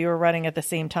 so that we were running at the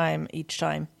same time each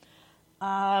time.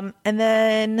 And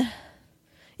then,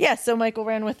 so Michael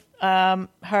ran with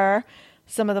her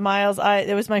some of the miles.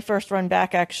 It was my first run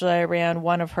back. Actually, I ran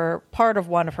part of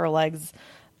one of her legs.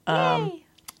 Yay.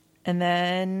 And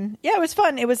then, it was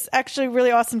fun. It was actually really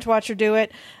awesome to watch her do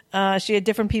it. She had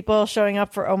different people showing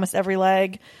up for almost every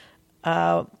leg.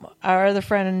 Our other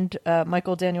friend,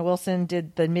 Michael Daniel Wilson,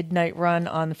 did the midnight run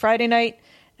on Friday night.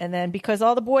 And then because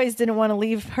all the boys didn't want to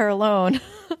leave her alone,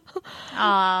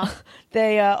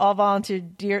 they all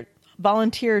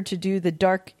volunteered to do the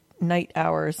dark night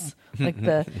hours. Like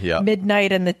the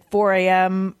midnight and the 4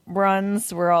 a.m.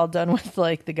 runs were all done with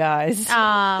like the guys.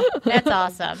 That's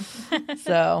awesome.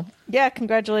 So yeah,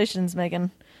 congratulations,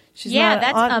 Megan.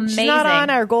 That's amazing. She's not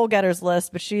on our goal getters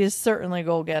list, but she is certainly a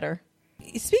goal getter.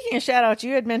 Speaking of shout outs,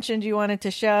 you had mentioned you wanted to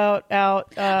shout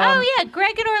out.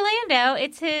 Greg in Orlando.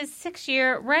 It's his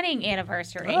 6-year running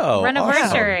anniversary.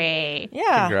 Runniversary. Awesome.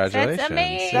 Yeah, congratulations. That's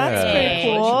amazing. That's pretty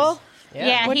cool.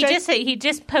 Yeah, he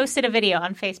just posted a video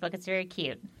on Facebook. It's very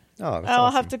cute. I'll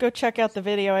have to go check out the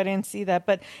video. I didn't see that.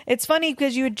 But it's funny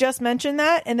because you had just mentioned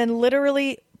that. And then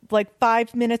literally like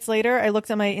 5 minutes later, I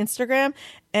looked at my Instagram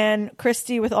and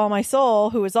Christy with All My Soul,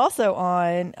 who is also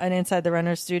on an Inside the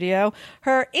Runner Studio,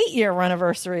 her 8-year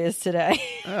anniversary is today.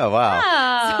 Oh,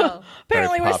 wow. So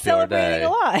apparently we're celebrating a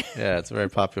lot. Yeah, it's a very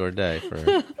popular day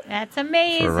for That's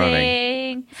amazing. For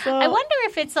running. So, I wonder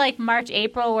if it's like March,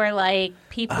 April, where like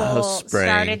people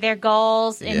started their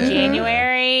goals in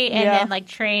January and then like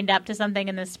trained up to something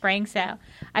in the spring. So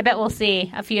I bet we'll see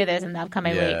a few of those in the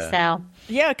upcoming weeks. So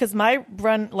yeah, because my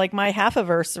run, like my half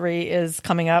anniversary is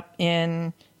coming up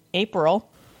in April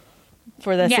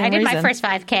for that same I did reason. my first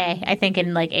 5K, I think,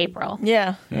 in like April.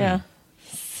 Yeah.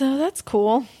 So that's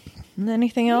cool.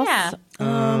 Anything else? Yeah.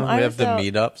 we have the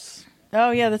meetups.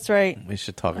 Oh, yeah, that's right. We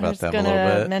should talk about them a little bit. I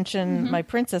was going to mention my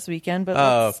Princess weekend, but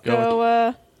let's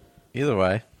go. Either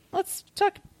way. Let's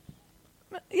talk.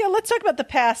 Yeah, let's talk about the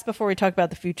past before we talk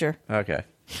about the future. Okay.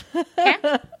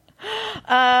 So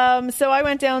I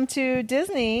went down to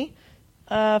Disney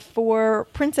for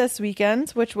Princess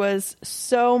Weekend, which was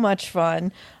so much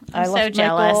fun. I left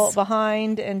Michael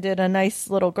behind and did a nice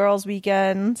little girls'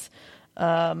 weekend.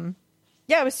 It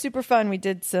was super fun. We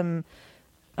did some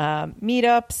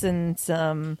meetups and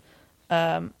some.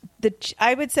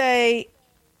 I would say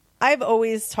I've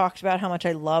always talked about how much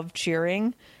I love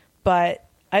cheering, but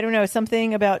I don't know,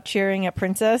 something about cheering at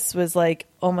Princess was like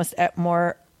almost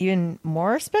even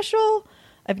more special.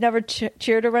 I've never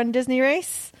cheered a Run Disney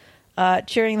race.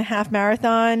 Cheering the half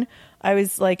marathon, I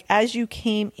was like, as you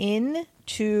came in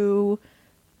to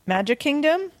Magic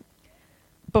Kingdom,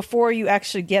 before you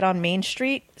actually get on Main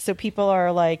Street, so people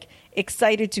are like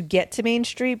excited to get to Main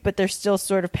Street, but they're still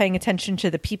sort of paying attention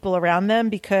to the people around them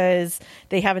because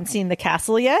they haven't seen the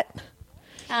castle yet.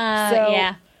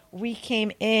 We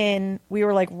came in, we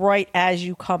were like right as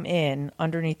you come in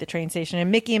underneath the train station. And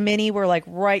Mickey and Minnie were like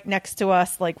right next to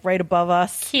us, like right above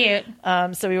us. Cute.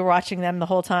 So we were watching them the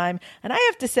whole time. And I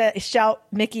have to shout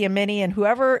Mickey and Minnie and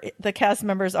whoever the cast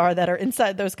members are that are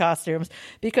inside those costumes.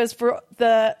 Because for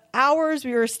the hours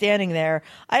we were standing there,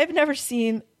 I have never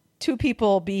seen two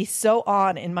people be so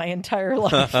on in my entire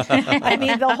life. I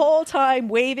mean, the whole time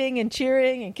waving and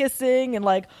cheering and kissing and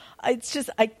like, it's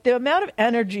just the amount of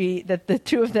energy that the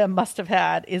two of them must have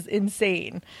had is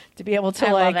insane to be able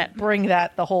to like bring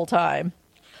that the whole time.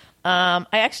 I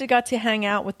actually got to hang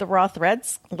out with the Raw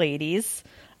Threads ladies.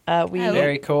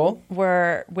 Very cool.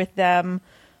 Were with them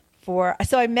so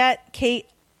I met Kate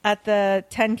at the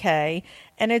 10K,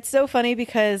 and it's so funny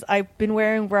because I've been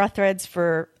wearing Raw Threads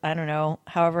for, I don't know,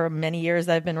 however many years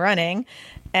I've been running.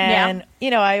 And,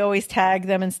 I always tag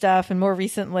them and stuff. And more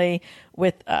recently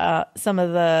with some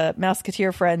of the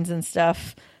Mouseketeer friends and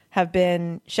stuff have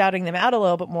been shouting them out a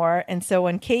little bit more. And so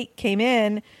when Kate came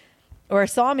in or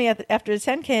saw me after the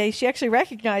 10K, she actually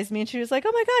recognized me and she was like,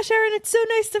 "Oh my gosh, Erin, it's so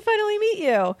nice to finally meet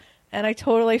you." And I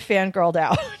totally fangirled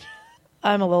out.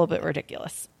 I'm a little bit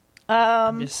ridiculous.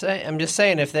 I'm just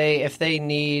saying if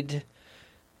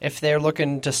they're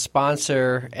looking to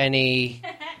sponsor any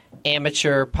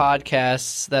amateur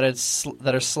podcasts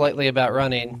that are slightly about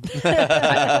running,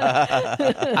 I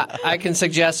can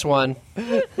suggest one.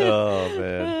 Oh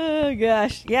man! Oh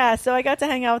gosh, yeah. So I got to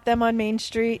hang out with them on Main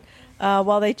Street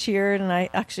while they cheered, and I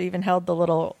actually even held the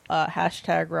little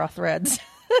hashtag Raw Threads.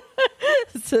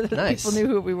 So that people knew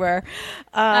who we were.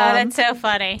 That's so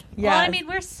funny. Yeah. Well, I mean,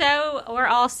 we're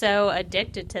all so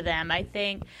addicted to them. I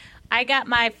think I got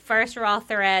my first Raw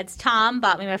Threads. Tom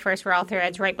bought me my first Raw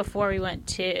Threads right before we went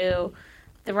to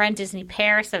the Run Disney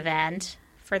Paris event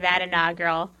for that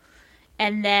inaugural.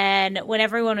 And then when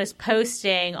everyone was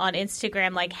posting on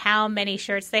Instagram, like how many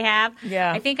shirts they have,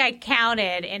 I think I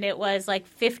counted and it was like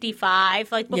 55.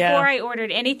 Like before I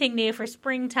ordered anything new for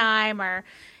springtime or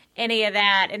any of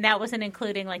that, and that wasn't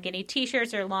including like any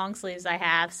T-shirts or long sleeves I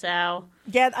have. So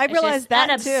I realized that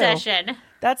an obsession. Too.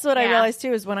 That's what I realized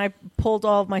too. Is when I pulled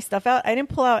all of my stuff out, I didn't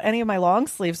pull out any of my long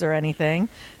sleeves or anything.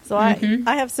 So I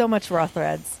have so much Raw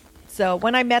Threads. So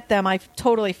when I met them, I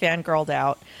totally fangirled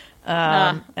out.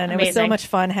 And amazing. it was so much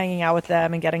fun hanging out with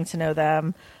them and getting to know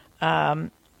them.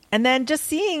 And then just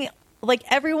seeing like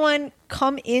everyone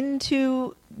come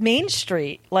into Main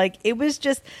Street. Like it was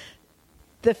just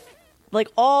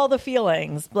all the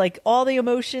feelings, like all the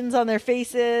emotions on their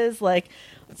faces, like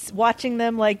watching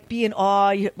them like be in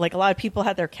awe. Like a lot of people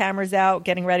had their cameras out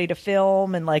getting ready to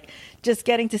film and like just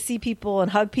getting to see people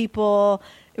and hug people.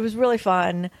 It was really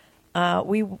fun.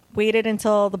 We waited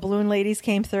until the balloon ladies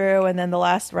came through and then the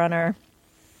last runner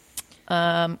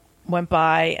went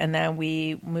by, and then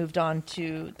we moved on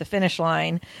to the finish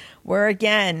line, where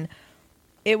again,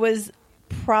 it was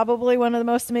probably one of the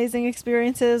most amazing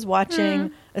experiences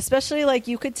watching, especially like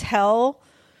you could tell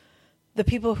the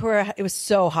people who are, it was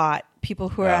so hot, people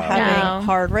who are having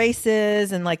hard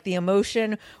races and like the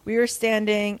emotion. We were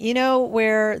standing, you know,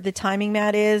 where the timing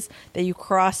mat is that you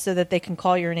cross so that they can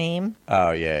call your name.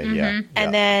 Oh, yeah.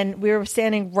 And then we were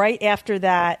standing right after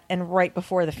that and right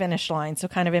before the finish line. So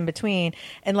kind of in between.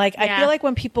 And like, I feel like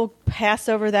when people pass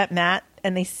over that mat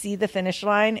and they see the finish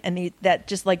line and that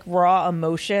just like raw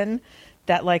emotion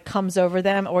that like comes over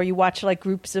them, or you watch like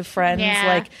groups of friends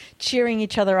like cheering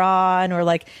each other on, or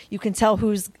like you can tell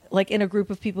who's like in a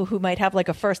group of people who might have like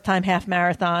a first time half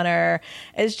marathoner.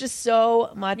 It's just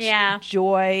so much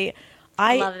joy.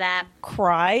 I love that.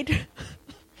 Cried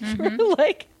for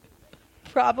like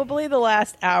probably the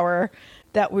last hour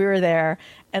that we were there.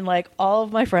 And like all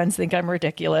of my friends think I'm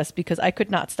ridiculous because I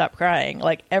could not stop crying.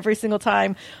 Like every single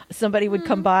time somebody would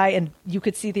come by and you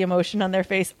could see the emotion on their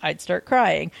face, I'd start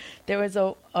crying. There was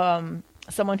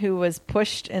someone who was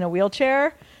pushed in a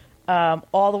wheelchair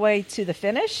all the way to the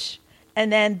finish,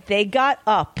 and then they got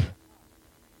up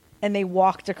and they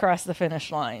walked across the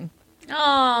finish line.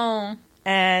 Oh.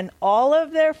 And all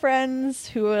of their friends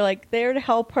who were like there to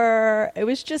help her, it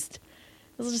was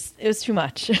too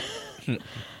much.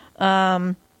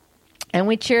 And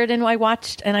we cheered and I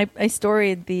watched and I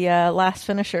storied the last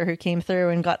finisher who came through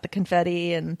and got the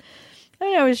confetti, and I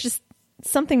don't know, it was just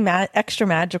something extra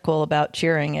magical about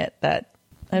cheering it that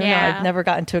I don't know, I've never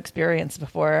gotten to experience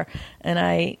before, and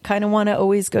I kind of want to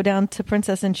always go down to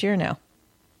Princess and cheer now.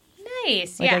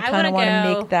 Nice. Like, I kind of want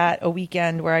to make that a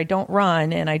weekend where I don't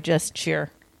run and I just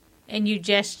cheer. And you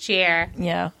just cheer.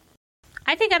 Yeah.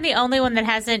 I think I'm the only one that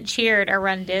hasn't cheered or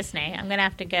run Disney. I'm going to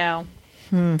have to go.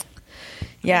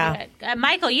 Yeah.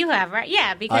 Michael, you have, right?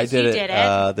 Yeah, because you did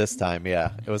it. This time,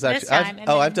 yeah. It was actually, time,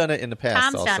 I've done it in the past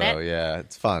Tom's also. done it. Yeah,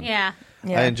 it's fun. Yeah.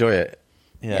 I enjoy it.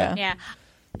 Yeah. Yeah.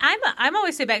 I'm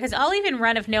always so bad because I'll even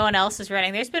run if no one else is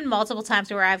running. There's been multiple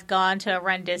times where I've gone to a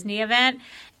Run Disney event,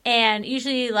 and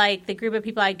usually like the group of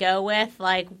people I go with,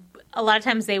 like a lot of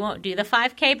times they won't do the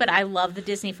 5K, but I love the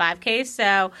Disney 5K.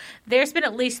 So there's been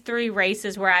at least 3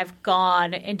 races where I've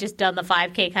gone and just done the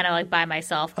 5K kind of like by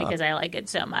myself because I like it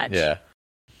so much. Yeah.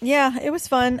 Yeah, it was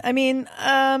fun. I mean,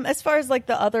 as far as like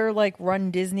the other like Run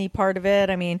Disney part of it,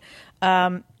 I mean,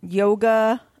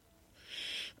 yoga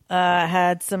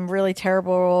had some really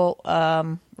terrible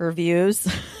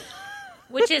reviews.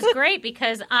 Which is great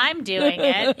because I'm doing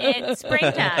it. It's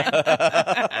springtime.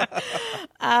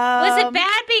 Was it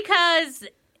bad because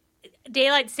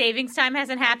daylight savings time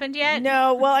hasn't happened yet?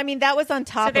 No. Well, I mean, that was on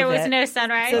top of it. So there was no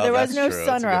sunrise? So there was no true.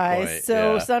 sunrise.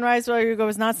 So sunrise while you go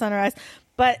was not sunrise.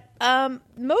 But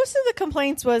most of the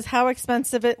complaints was how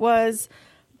expensive it was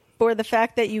for the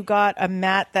fact that you got a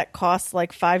mat that cost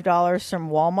like $5 from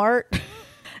Walmart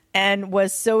and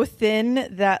was so thin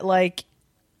that like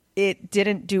it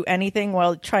didn't do anything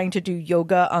while trying to do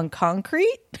yoga on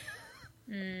concrete.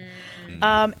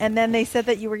 And then they said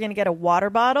that you were going to get a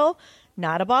water bottle,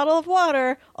 not a bottle of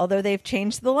water, although they've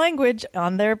changed the language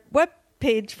on their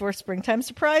webpage for Springtime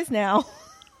Surprise now.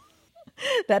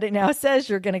 That it now says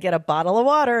you're going to get a bottle of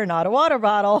water, not a water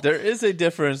bottle. There is a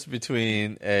difference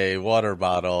between a water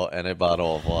bottle and a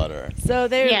bottle of water. So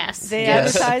they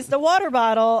advertised a water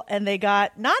bottle, and they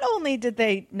got, not only did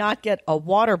they not get a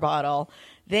water bottle,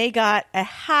 they got a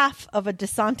half of a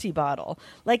DeSanti bottle.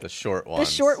 Like the short ones.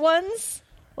 The short ones,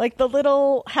 like the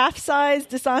little half-size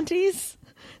DeSantis.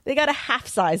 They got a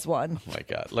half-size one. Oh my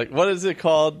God. Like, what is it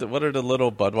called? What are the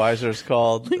little Budweisers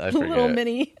called? Like I the forget. little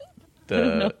mini.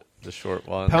 The short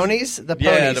ones. Ponies? The ponies.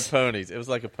 Yeah, the ponies. It was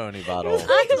like a pony bottle.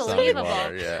 Unbelievable.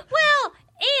 Water, yeah. Well,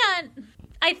 and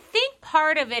I think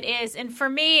part of it is, and for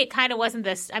me, it kind of wasn't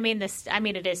this. I mean,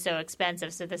 it is so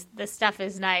expensive, so this stuff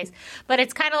is nice, but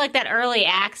it's kind of like that early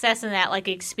access and that like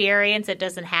experience that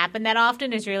doesn't happen that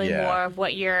often is really more of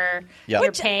what you're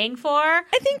paying for.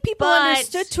 I think people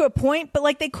understood to a point, but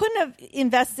like they couldn't have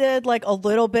invested like a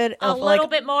little bit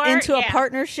more into a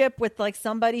partnership with like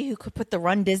somebody who could put the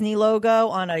Run Disney logo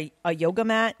on a yoga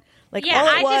mat. Like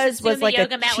all it was like the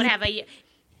yoga mat would have a.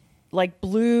 like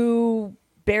blue,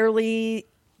 barely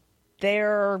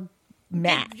there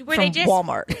mat Were from they just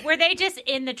Walmart. Were they just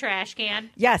in the trash can?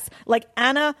 Yes, like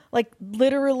Anna, like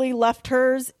literally left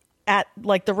hers at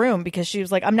like the room because she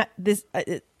was like, I'm not taking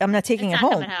It's it not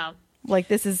home. coming home. Like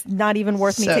this is not even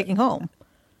worth me taking home.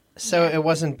 So it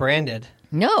wasn't branded.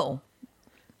 No.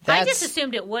 That's I just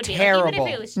assumed it would be. terrible. Like, even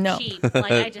if it was No. cheap,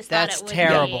 like I just thought That's it would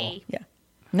terrible. be Yeah.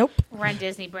 Nope. Run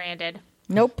Disney branded.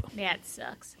 Nope. Yeah, it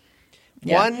sucks.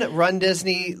 Yeah. One Run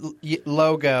Disney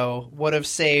logo would have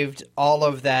saved all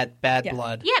of that bad Yeah.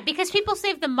 blood. Yeah, because people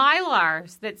save the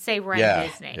Mylars that say Run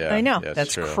Disney. Yeah, I know. yeah,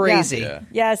 That's true. crazy. Yeah.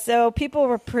 Yeah, so people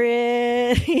were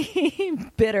pretty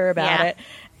bitter about Yeah. it.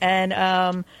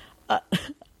 And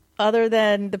other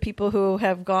than the people who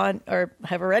have gone or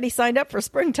have already signed up for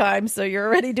springtime, so you're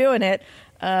already doing it,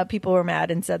 people were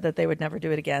mad and said that they would never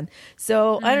do it again.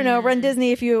 So I don't know, Run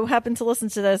Disney, if you happen to listen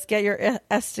to this, get your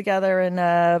S together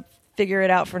and figure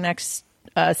it out for next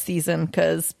season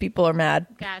because people are mad.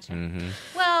 Gotcha. Mm-hmm.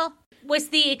 Well, was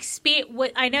the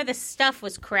experience? I know the stuff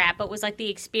was crap, but was like the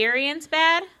experience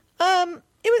bad? It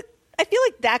was. I feel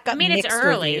like that got I mean, it's mixed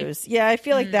early. reviews. Yeah, I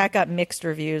feel like that got mixed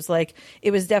reviews. Like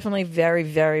it was definitely very,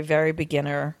 very, very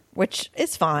beginner, which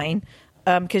is fine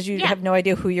because you Yeah. have no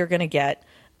idea who you're going to get.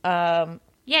 Yeah,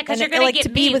 because you're And, going like, to to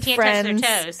get be me with can't friends touch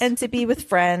their toes. and to be with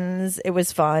friends. It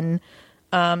was fun.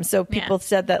 So people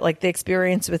said that like the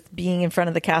experience with being in front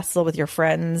of the castle with your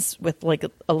friends with like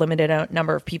a limited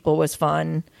number of people was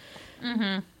fun.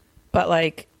 Mm-hmm. But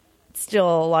like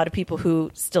still a lot of people who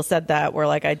still said that were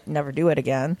like, I'd never do it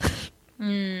again.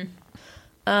 And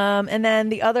then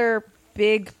the other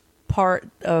big part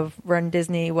of Run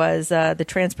Disney was the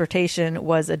transportation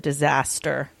was a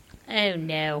disaster. Oh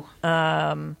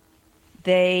no!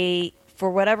 They, for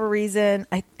whatever reason,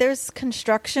 there's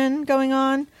construction going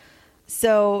on,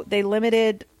 so they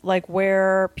limited like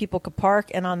where people could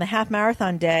park. And on the half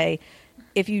marathon day,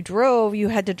 if you drove, you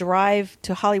had to drive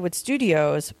to Hollywood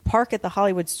Studios, park at the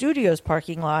Hollywood Studios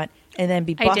parking lot, and then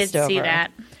be bussed I did over. see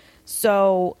that.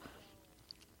 So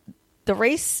the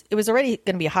race, it was already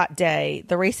going to be a hot day.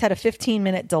 The race had a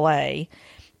 15-minute delay.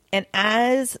 And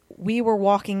as we were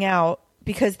walking out,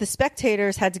 because the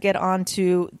spectators had to get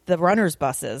onto the runners'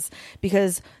 buses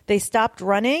because they stopped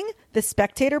running the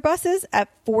spectator buses at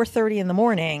 4:30 in the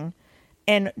morning,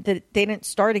 and they didn't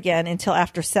start again until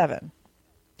after 7.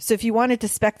 So if you wanted to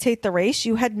spectate the race,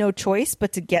 you had no choice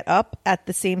but to get up at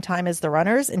the same time as the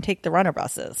runners and take the runner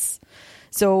buses.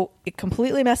 So it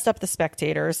completely messed up the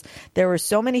spectators. There were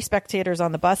so many spectators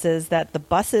on the buses that the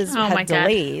buses Oh my had God.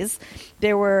 delays.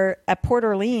 There were at Port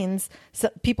Orleans,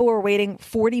 people were waiting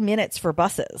 40 minutes for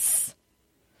buses.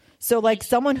 So like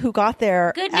someone who got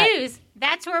there Good at- news.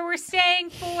 That's where we're staying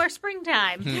for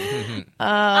springtime.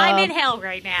 I'm in hell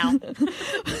right now.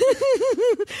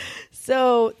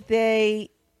 So they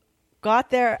got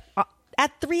there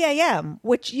at 3 a.m.,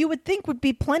 which you would think would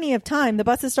be plenty of time. The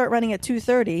buses start running at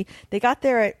 2:30. They got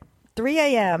there at 3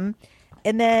 a.m.,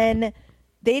 and then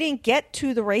they didn't get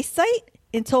to the race site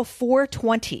until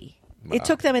 4:20. Wow. It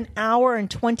took them an hour and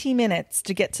 20 minutes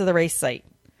to get to the race site.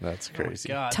 That's crazy.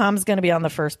 God. Tom's going to be on the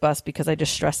first bus because I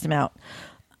just stressed him out.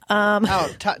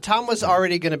 Tom was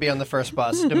already going to be on the first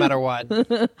bus, no matter what.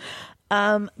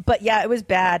 But yeah, it was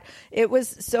bad. It was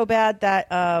so bad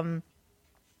that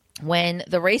when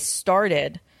the race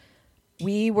started,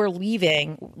 we were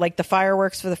leaving, like the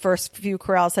fireworks for the first few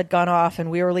corrals had gone off, and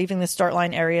we were leaving the start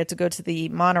line area to go to the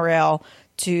monorail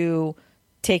to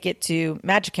take it to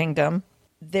Magic Kingdom.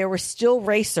 There were still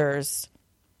racers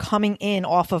coming in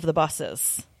off of the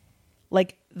buses.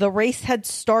 Like the race had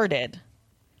started,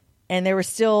 and there were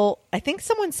still, I think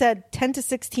someone said 10 to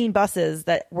 16 buses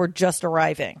that were just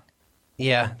arriving.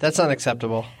 Yeah, that's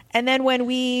unacceptable. And then when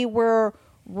we were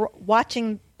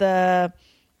watching at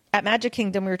Magic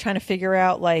Kingdom, we were trying to figure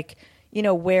out, like, you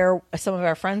know, where some of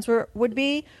our friends would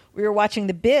be. We were watching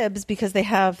the bibs because they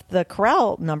have the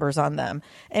corral numbers on them.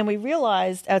 And we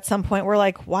realized at some point, we're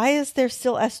like, why is there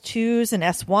still S2s and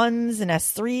S1s and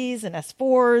S3s and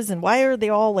S4s? And why are they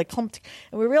all like clumped?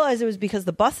 And we realized it was because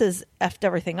the buses effed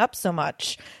everything up so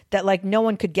much that like no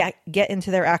one could get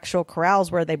into their actual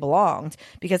corrals where they belonged.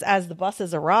 Because as the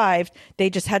buses arrived, they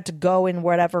just had to go in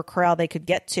whatever corral they could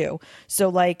get to. So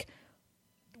like,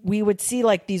 we would see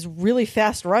like these really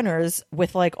fast runners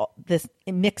with like this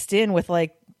mixed in with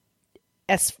like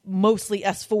mostly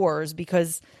S4s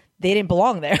because they didn't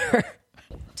belong there.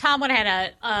 Tom would have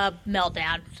had a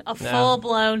meltdown, a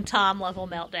full-blown Tom level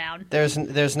meltdown.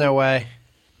 There's no way.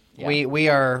 Yeah. We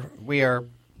are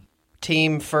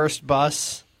team first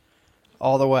bus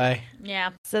all the way. Yeah.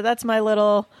 So that's my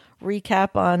little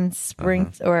recap on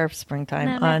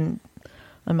springtime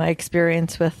on my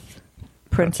experience with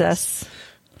princess.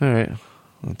 All right.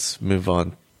 Let's move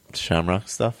on to Shamrock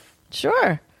stuff.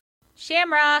 Sure.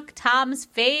 Shamrock, Tom's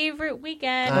favorite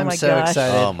weekend. I'm my so gosh.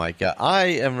 excited. Oh, my God. I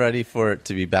am ready for it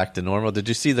to be back to normal. Did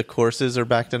you see the courses are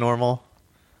back to normal?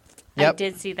 I Yep.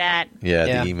 did see that. Yeah,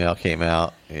 Yeah. the email came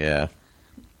out. Yeah.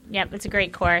 Yep, it's a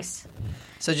great course.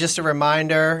 So just a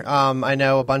reminder, I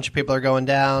know a bunch of people are going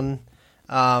down.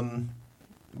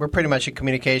 We're pretty much in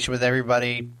communication with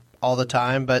everybody all the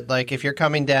time, but like if you're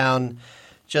coming down,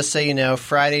 just so you know,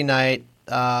 Friday night,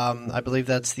 I believe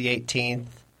that's the 18th,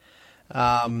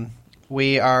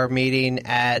 we are meeting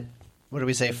at, what do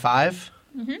we say, 5?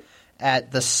 Mm-hmm.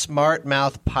 At the Smart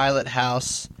Mouth Pilot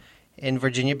House in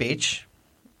Virginia Beach.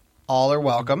 All are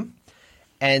welcome.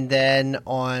 And then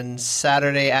on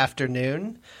Saturday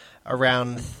afternoon,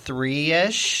 around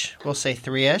 3-ish, we'll say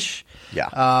 3-ish,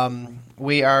 Yeah.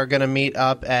 we are going to meet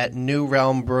up at New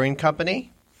Realm Brewing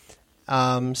Company.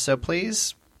 So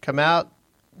please come out,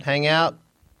 hang out.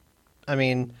 I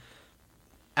mean,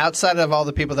 outside of all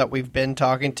the people that we've been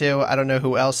talking to, I don't know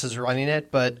who else is running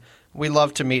it, but we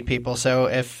love to meet people. So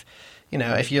if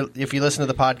you listen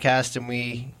to the podcast and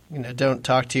we don't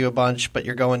talk to you a bunch, but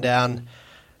you're going down,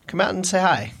 come out and say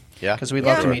hi. Yeah. Because we'd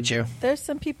love to meet you. There's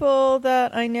some people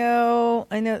that I know.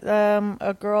 I know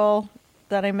a girl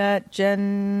that I met,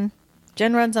 Jen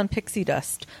runs on Pixie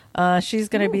Dust. She's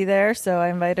going to be there, so I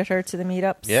invited her to the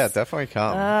meetups. Yeah, definitely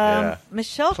come. Yeah.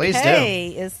 Michelle Please Kay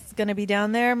is going to be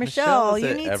down there. Michelle, is you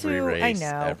at need every to. race, I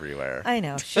know. everywhere. I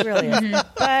know. She really is.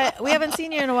 But we haven't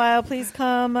seen you in a while. Please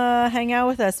come hang out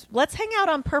with us. Let's hang out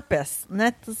on purpose.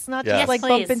 Let's not Yes. just like Yes,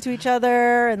 bump please. into each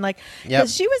other and like Yep.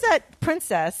 because she was at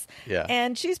Princess Yeah.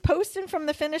 and she's posting from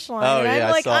the finish line Oh, and yeah, I'm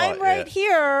I like saw I'm it, right yeah.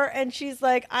 here and she's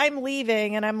like I'm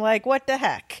leaving and I'm like what the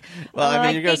heck? Well, I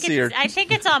mean, you're going to see her. I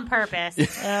think it's on purpose.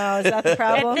 Oh, is that the At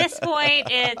problem? this point,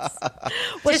 it's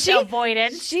Well, just she-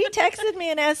 avoided. She texted me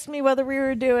and asked me whether we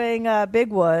were doing Big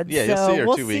Woods. Yeah, you'll so see her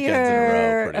we'll 2 see weekends in a row,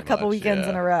 her pretty a couple much, weekends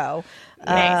in yeah. a row.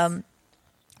 Nice.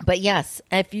 But yes,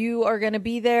 if you are going to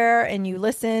be there and you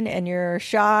listen and you're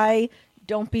shy,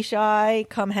 don't be shy.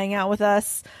 Come hang out with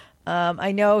us.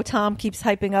 I know Tom keeps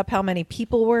hyping up how many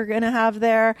people we're going to have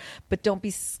there, but don't be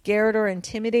scared or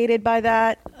intimidated by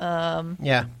that.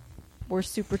 Yeah. We're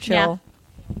super chill.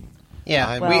 Yeah,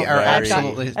 I'm we are very-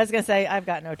 absolutely. I was going to say, I've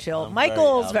got no chill. I'm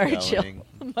Michael's very chill. outgoing.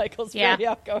 Michael's Yeah. very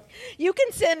outgoing. You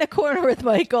can sit in a corner with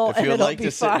Michael If and you would it'll like be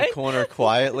to sit fine. in a corner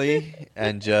quietly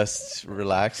and just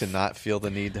relax and not feel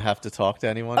the need to have to talk to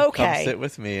anyone, Okay. come sit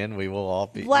with me and we will all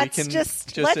be. Let's we can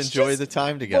just enjoy just the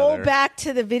time Go together. back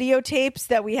to the videotapes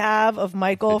that we have of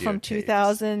Michael from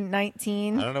Videotapes.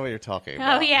 2019, I don't know what you're talking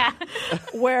about. Oh yeah,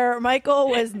 where Michael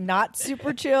was not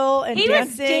super chill and He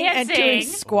was dancing and doing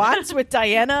dancing. squats with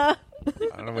Diana.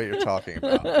 I don't know what you're talking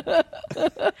about.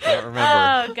 Can't remember.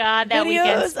 oh god, that weekend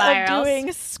Videos of spirals.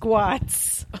 doing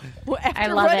squats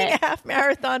after love running it. a half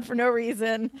marathon for no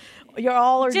reason. You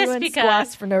all are Just doing because.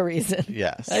 squats for no reason.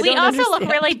 Yes. I We don't also look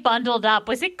understand. really bundled up.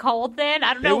 Was it cold then?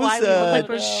 I don't know It why was we look like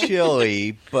we're.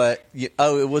 chilly, but it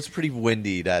was pretty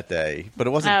windy that day. But it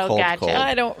wasn't Oh, cold. gotcha. Cold.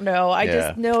 I don't know. I Yeah.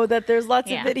 just know that there's lots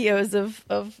Yeah. of videos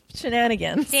of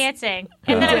shenanigans. Dancing,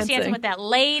 and then I was Dancing. dancing with that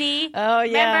lady. Oh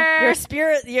yeah, Remember? your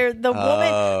spirit. You're the woman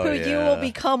Oh, who you yeah. will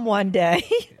become one day.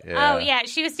 Oh yeah,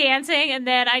 she was dancing, and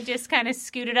then I just kind of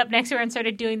scooted up next to her and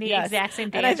started doing the Yes. exact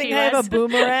same dance. And I think she I have was. a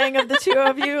boomerang of the two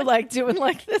of you, like doing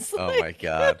like this, Oh like, my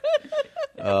god.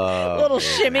 Oh, little man.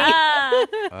 shimmy.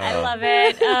 I love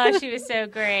it. Oh, she was so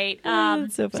great.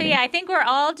 That's so funny. yeah, I think we're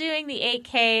all doing the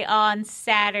 8K on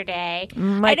Saturday. I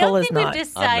Michael don't is think not. we've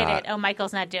decided. I'm not. Oh,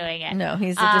 Michael's not doing it. No,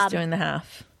 he's just doing the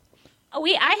half. I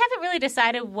haven't really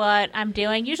decided what I'm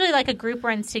doing. Usually, like a group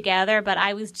runs together, but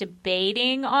I was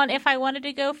debating on if I wanted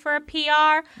to go for a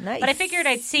PR. Nice. But I figured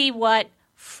I'd see what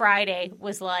Friday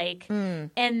was like,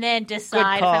 and then decide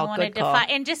if I call, wanted good to call. fight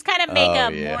and just kind of make Oh,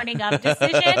 a yeah. morning of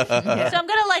decision. So I'm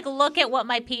gonna like look at what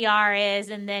my PR is,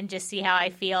 and then just see how I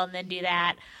feel, and then do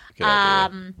that. Good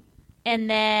idea. And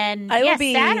then I will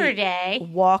be Saturday.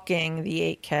 walking the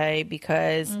 8K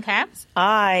because Okay.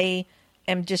 I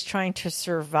am just trying to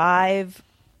survive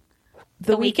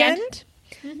the weekend? weekend.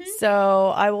 So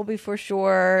I will be for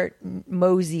sure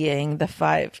moseying the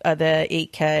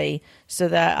 8K so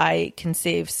that I can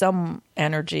save some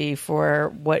energy for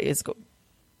what is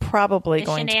probably The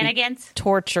going to be shenanigans.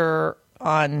 torture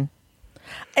on.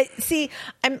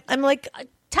 I'm like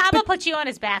Tom will put you on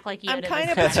his back like you. I'm kind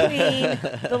of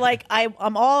between the like I'm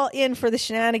all in for the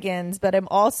shenanigans, but I'm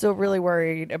also really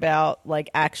worried about like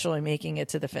actually making it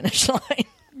to the finish line.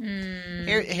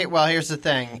 Well, here's the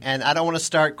thing, and I don't want to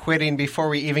start quitting before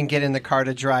we even get in the car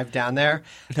to drive down there,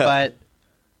 but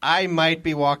I might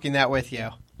be walking that with you.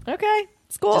 Okay.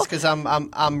 It's cool. Just because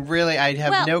I'm really, I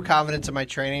have no confidence in my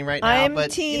training right now. I'm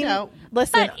but team. you know,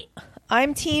 Listen,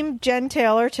 I'm team Jen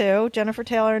Taylor too. Jennifer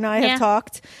Taylor and I have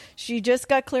talked. She just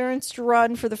got clearance to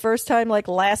run for the first time like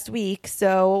last week,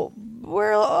 so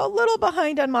we're a little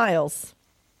behind on miles.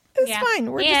 It's fine.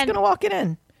 We're just going to walk it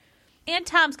in. And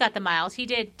Tom's got the miles. He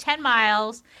did 10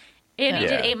 miles. And he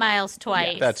did 8 miles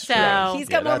twice. Yeah, that's so true. He's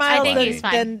got more miles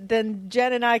than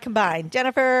Jen and I combined.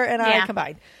 Jennifer and I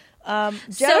combined. So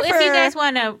if you guys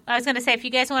want to, I was going to say, if you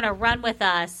guys want to run with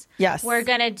us, we're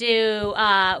going to do,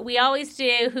 we always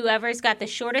do whoever's got the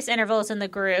shortest intervals in the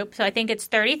group. So I think it's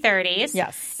 30-30s.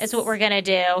 Yes. Is what we're going to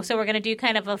do. So we're going to do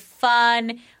kind of a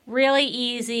fun, really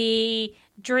easy,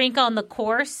 drink on the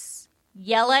course,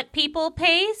 yell at people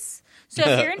pace. So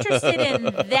if you're interested in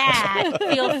that,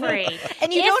 feel free.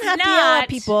 And you don't have to yell at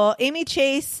people. Amy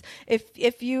Chase,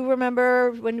 if you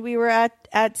remember when we were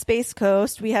at Space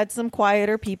Coast, we had some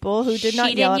quieter people who did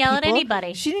not yell at people. She didn't yell at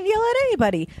anybody. She didn't yell at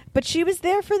anybody. But she was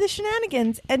there for the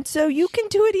shenanigans. And so you can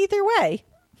do it either way.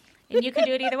 And you can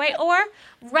do it either way. Or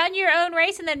run your own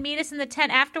race and then meet us in the tent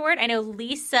afterward. I know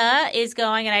Lisa is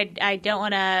going, and I don't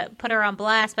want to put her on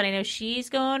blast, but I know she's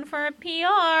going for a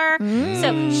PR.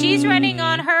 So she's running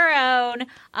on her own.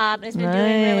 And has been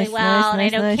doing really well. And I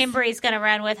know Kimberly's going to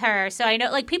run with her. So I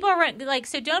know, like, people are like,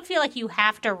 so don't feel like you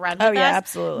have to run with us.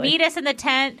 Absolutely. Meet us in the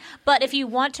tent. But if you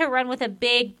want to run with a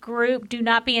big group, do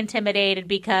not be intimidated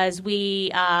because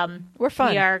we're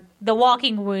fun. We are the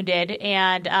walking wounded.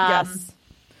 And yes.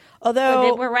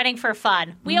 Although we're running for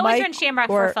fun. We always run Shamrock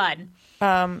for fun.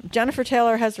 Jennifer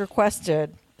Taylor has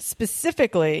requested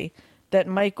specifically that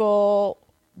Michael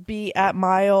be at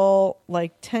mile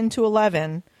like 10 to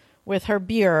 11 with her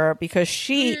beer because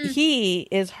he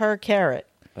is her carrot.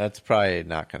 That's probably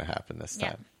not going to happen this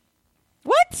time.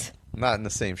 What? I'm not in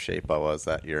the same shape I was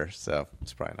that year, so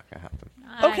it's probably not going to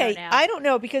happen. I don't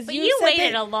know because but you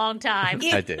waited a long time.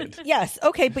 I did. Yes.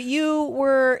 Okay, but you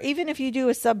were, even if you do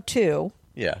a sub 2,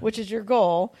 which is your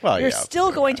goal, you're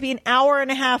still going to be an hour and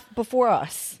a half before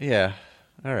us. Yeah.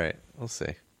 All right. We'll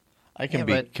see. I can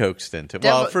be coaxed into it.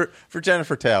 Well, for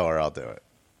Jennifer Taylor, I'll do it.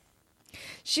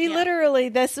 She literally,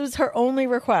 this was her only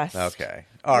request. Okay.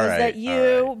 All right. That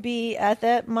you be at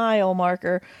that mile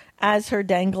marker as her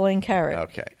dangling carrot.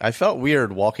 Okay. I felt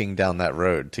weird walking down that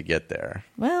road to get there.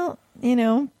 Well,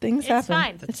 things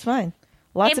happen. It's fine.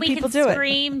 Lots of people do it. And we can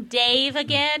scream Dave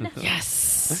again.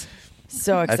 Yes.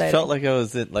 So excited. I felt like I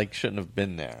was shouldn't have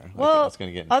been there. Well, I was going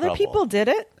to get in other trouble. people did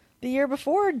it the year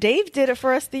before. Dave did it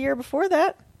for us the year before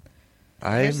that.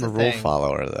 I'm a rule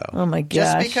follower, though. Oh, my gosh.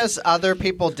 Just because other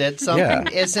people did something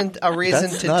isn't a reason to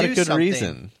do something. That's not a good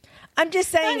reason. I'm just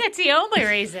saying. I think it's the only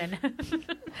reason.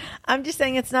 I'm just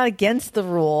saying it's not against the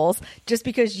rules. Just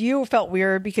because you felt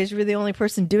weird because you were the only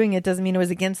person doing it doesn't mean it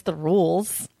was against the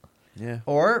rules. Yeah.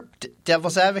 Or,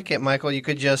 devil's advocate, Michael, you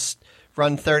could just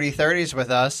run 30-30s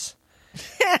with us.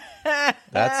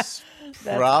 That's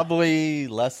probably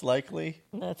less likely.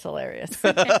 That's hilarious.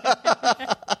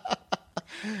 I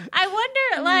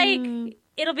wonder,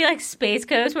 it'll be like Space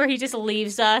Coast where he just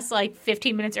leaves us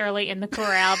 15 minutes early in the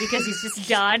corral because he's just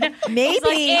done.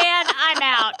 Maybe. And I'm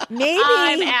out.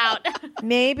 I'm out.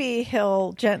 Maybe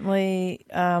he'll gently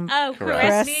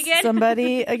caress me again?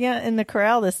 somebody again in the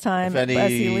corral this time as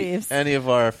he leaves. Any of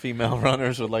our female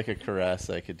runners would like a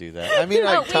caress, I could do that. I mean,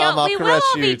 Tom, I'll we caress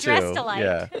will you be dressed too. Alike.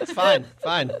 Yeah, it's fine.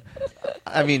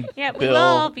 I mean, yeah, we Bill, will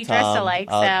all be dressed Tom, alike.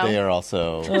 So they are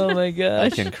also. Oh my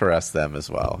gosh! I can caress them as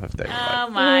well if they would. Oh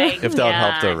my! If that would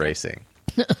help their racing.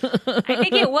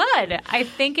 I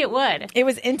think it would. It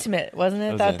was intimate, wasn't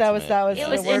it? That was it the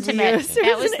was word intimate. we used.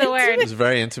 That was the word. It was a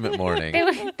very intimate morning.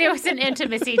 There was an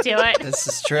intimacy to it. This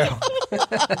is true.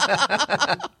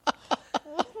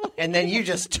 And then you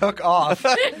just took off.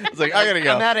 It's like, I gotta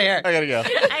go. I'm out of here. I gotta go.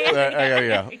 I gotta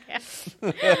go.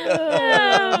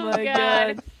 Oh my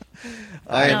god!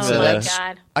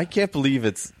 God! I can't believe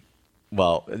it's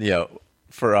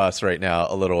for us right now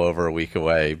a little over a week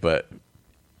away, but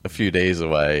a few days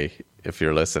away. If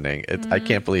you're listening, I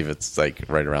can't believe it's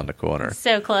right around the corner.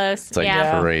 So close.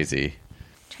 It's crazy.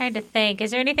 Trying to think.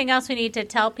 Is there anything else we need to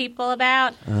tell people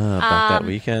about? About that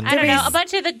weekend? I don't know. A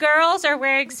bunch of the girls are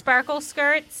wearing sparkle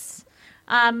skirts,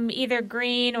 either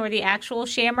green or the actual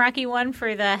shamrocky one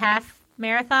for the half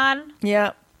marathon.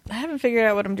 Yeah. I haven't figured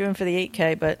out what I'm doing for the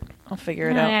 8K, but I'll figure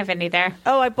it out. I haven't either.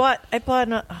 Oh, I bought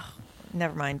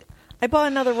never mind. I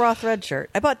bought another Roth Red shirt.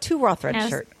 I bought 2 Roth Red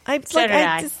shirts. It's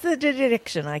the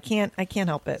addiction. I can't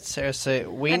help it. Seriously,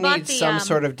 we need some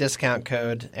sort of discount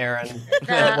code, Aaron.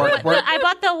 I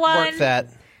bought the one. Work that.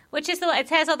 Which is it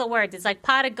has all the words. It's like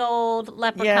pot of gold,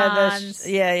 leprechauns.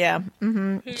 Yeah.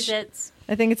 Mm-hmm. Who's it?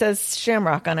 I think it says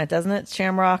Shamrock on it, doesn't it?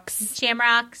 Shamrocks,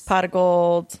 Pot of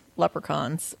Gold,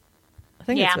 Leprechauns. I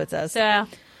think that's what it says.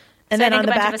 And then on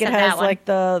the back it has like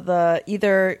the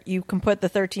either you can put the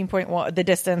 13.1, the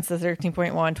distance, the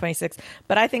 13.1, 26.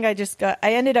 But I think I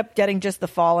ended up getting just the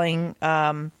falling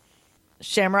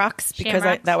shamrocks because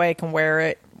that way I can wear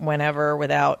it whenever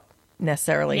without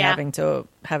necessarily having to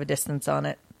have a distance on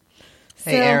it.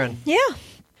 Hey, Aaron. Yeah.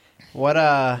 What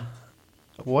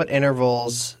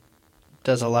intervals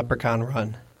does a leprechaun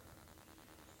run?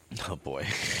 Oh boy.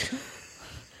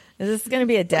 Is this going to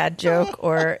be a dad joke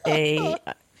or a?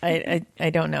 I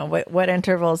don't know. What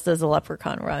intervals does a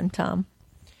leprechaun run, Tom?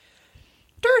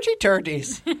 Dirty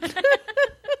turdies.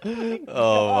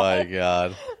 Oh my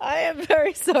God. I am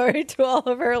very sorry to all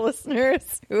of our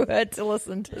listeners who had to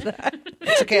listen to that.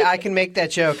 It's okay. I can make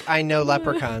that joke. I know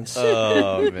leprechauns.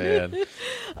 Oh man.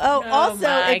 Also,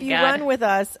 if you run with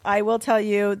us, I will tell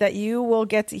you that you will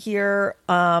get to hear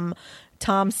Tom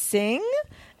sing.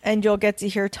 And you'll get to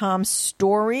hear Tom's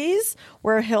stories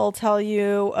where he'll tell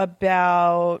you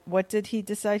about, what did he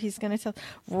decide he's going to tell?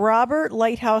 Robert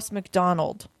Lighthouse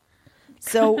McDonald.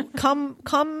 So come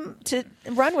to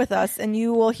run with us and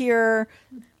you will hear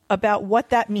about what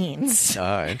that means.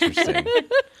 Ah, interesting.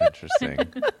 Interesting.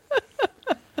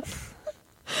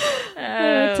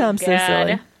 Tom's so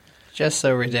silly. Just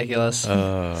so ridiculous.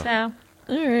 All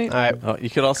right. Oh, you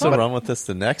could also run with us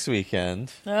the next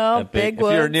weekend. Oh, Big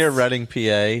Woods. If you're near Reading,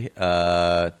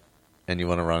 PA, and you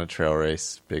want to run a trail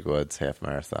race, Big Woods Half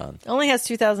Marathon. Only has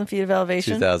 2,000 feet of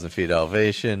elevation. 2,000 feet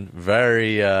elevation.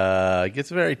 Very, gets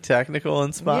very technical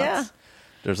in spots. Yeah.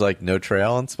 There's like no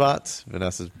trail in spots.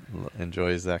 Vanessa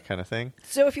enjoys that kind of thing.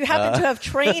 So if you happen to have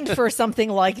trained for something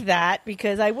like that,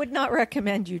 because I would not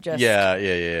recommend you just I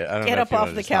don't get know up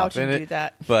off the couch and do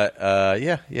that. But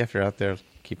if you're out there,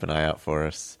 keep an eye out for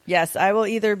us. Yes, I will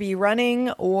either be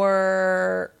running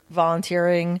or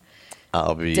volunteering.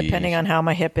 I'll be depending on how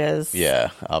my hip is. Yeah,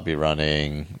 I'll be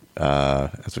running.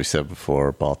 As we said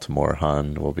before, Baltimore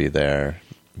Hun will be there.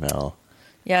 Mel.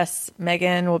 Yes,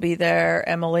 Megan will be there.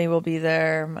 Emily will be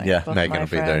there. Megan will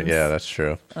be there. Yeah, that's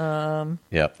true.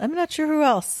 Yep. I'm not sure who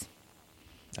else.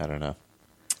 I don't know.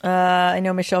 I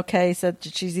know Michelle Kay said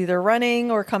that she's either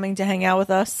running or coming to hang out with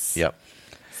us. Yep.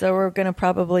 So we're going to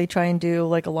probably try and do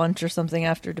like a lunch or something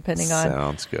after, depending on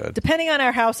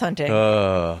our house hunting.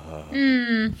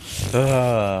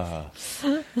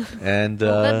 And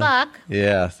good luck.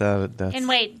 Yeah, that's. And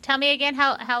wait, tell me again,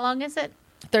 how long is it?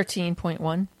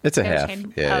 13.1. It's a half.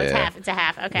 It's a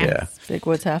half. Okay. Yeah. Big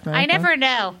Woods half marathon. I never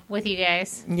know with you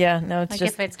guys. Yeah, no, it's like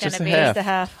just if it's going to be just a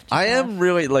half. I am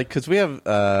really like, because we have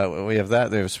that.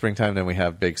 We have springtime, then we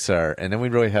have Big Sur, and then we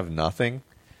really have nothing.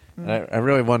 I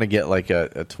really want to get like a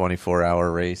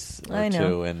 24-hour race or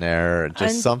two in there,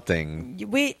 just something.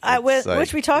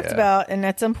 Which we talked about, and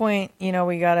at some point, we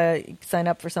got to sign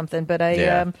up for something. But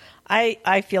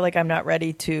I feel like I'm not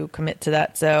ready to commit to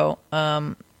that. So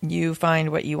you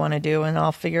find what you want to do, and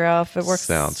I'll figure out if it works.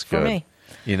 Sounds for good. me.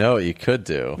 You know what you could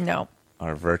do? No,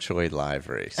 our virtually live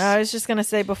race. I was just going to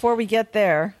say before we get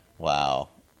there. Wow.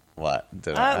 What?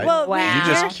 Did wow.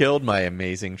 You just killed my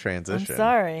amazing transition. I'm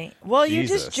sorry. Well, Jesus. You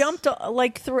just jumped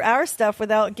through our stuff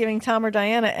without giving Tom or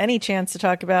Diana any chance to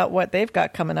talk about what they've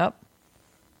got coming up.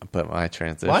 But my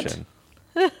transition.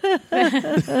 What?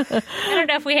 I don't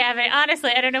know if we have it.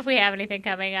 Honestly, I don't know if we have anything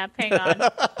coming up. Hang on.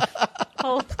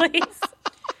 Hold, please.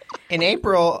 In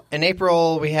April,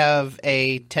 we have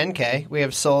a 10K. We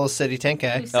have Soul City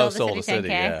 10K. Soul City,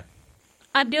 yeah.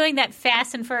 I'm doing that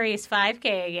Fast and Furious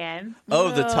 5K again.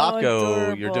 Oh, the taco.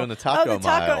 Adorable. You're doing the taco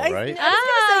mile, right?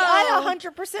 I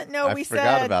was going to say, I 100% know. I We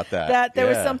forgot said about that. There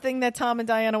was something that Tom and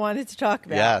Diana wanted to talk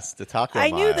about. Yes, the taco mile.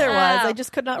 I knew there was. I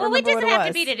just could not remember what it was. Well, it doesn't have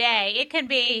to be today. It can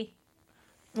be...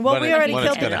 Well, we already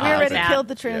killed killed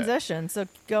the transition, so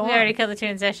go on. We already killed the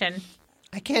transition.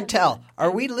 I can't tell.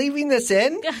 Are we leaving this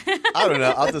in? I don't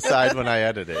know. I'll decide when I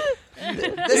edit it.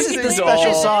 This is the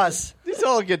special sauce. These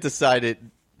all get decided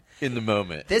in the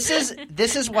moment. This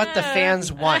is what the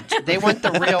fans want. They want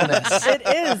the realness.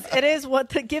 It is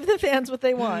give the fans what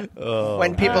they want. Oh,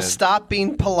 when people stop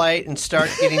being polite and start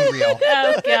getting real.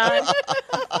 Oh God.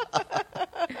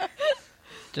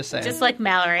 Just saying. Just like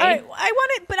Mallory. All right, I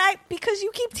want it, but because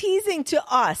you keep teasing to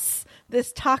us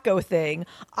this taco thing,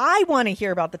 I want to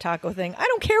hear about the taco thing. I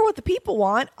don't care what the people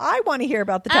want. I want to hear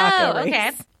about the taco race.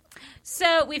 Okay.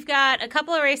 So we've got a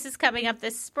couple of races coming up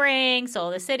this spring. Soul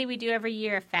of the City we do every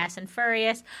year, Fast and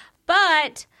Furious.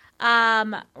 But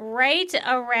right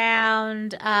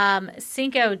around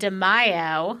Cinco de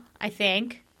Mayo, I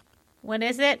think. When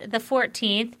is it? The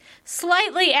 14th.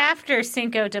 Slightly after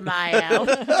Cinco de Mayo.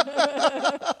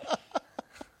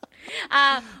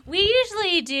 We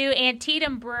usually do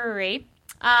Antietam Brewery,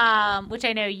 which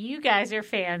I know you guys are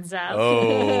fans of.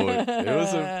 Oh, it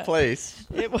was a place.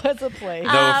 It was a place.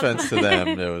 No offense to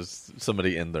them. There was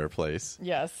somebody in their place.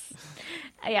 Yes.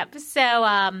 Yep. So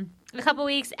a couple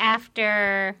weeks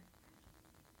after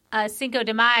Cinco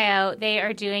de Mayo, they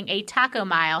are doing a taco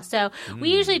mile. So we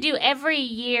usually do every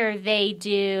year they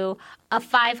do a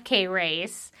 5K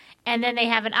race, and then they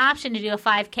have an option to do a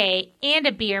 5K and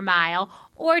a beer mile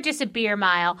or just a beer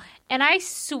mile. And I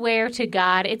swear to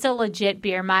God, it's a legit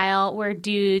beer mile where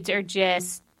dudes are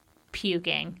just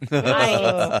puking.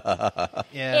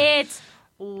 It's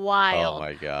wild. Oh,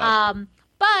 my God.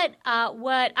 But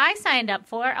what I signed up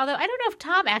for, although I don't know if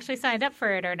Tom actually signed up for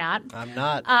it or not. I'm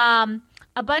not.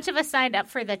 A bunch of us signed up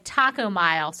for the taco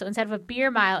mile. So instead of a beer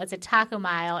mile, it's a taco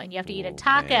mile, and you have to eat a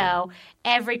taco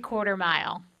every quarter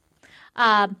mile.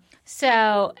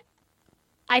 So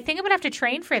I think I'm going to have to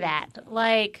train for that.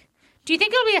 Like, do you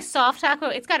think it'll be a soft taco?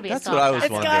 It's got to be a soft taco. That's what I was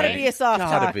It's wondering. got to be a soft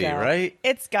taco. Gotta be, right?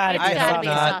 It's got to be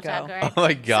a soft taco. Right? Oh,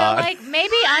 my God. So, like,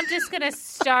 maybe I'm just going to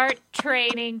start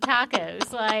training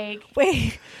tacos. Like,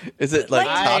 Wait. Is it like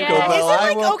I- Taco yeah. Bell? Is it like,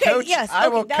 I will okay, coach- yes. I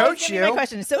okay, will that was coach gonna be my you.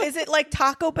 question. So is it like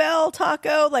Taco Bell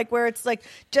taco, like where it's like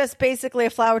just basically a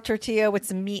flour tortilla with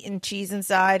some meat and cheese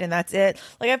inside and that's it?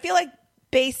 Like I feel like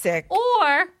basic.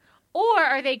 Or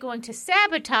are they going to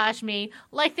sabotage me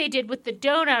like they did with the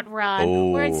donut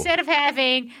run, where instead of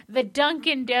having the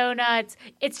Dunkin' Donuts,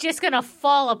 it's just going to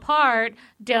fall apart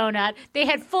donut, they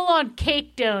had full-on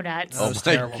cake donuts. Oh, was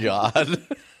my terrible. God.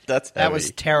 That's heavy. That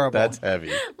was terrible. That's heavy.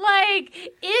 Like,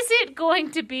 is it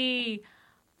going to be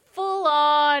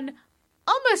full-on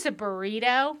almost a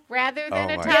burrito rather than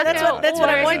Oh a my taco? God. That's what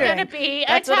or I'm is wondering. it going to be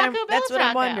That's a what Taco I'm, Bell that's what taco?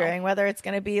 I'm wondering. Whether it's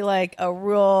going to be like a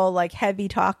real like heavy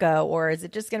taco, or is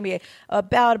it just going to be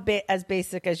about a bit as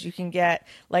basic as you can get?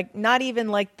 Like not even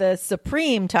like the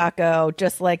supreme taco,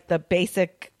 just like the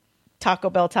basic Taco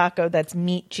Bell taco that's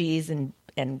meat, cheese, and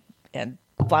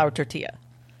flour tortilla.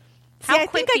 See, How I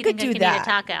quick think I do you could think I do can eat that.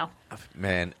 a taco?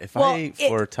 Man, if Well, I ate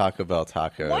 4 Taco Bell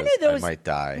tacos, One of those, I might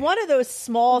die. One of those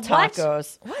small What?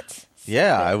 tacos. What?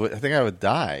 Yeah, I think I would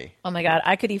die. Oh my god,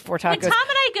 I could eat 4 When tacos. Tom and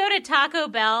I go to Taco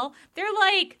Bell, they're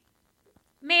like,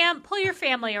 "Ma'am, pull your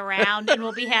family around, and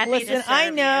we'll be happy Listen, to serve I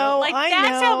know, you." Like I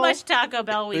that's how know. much Taco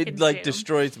Bell we It consume.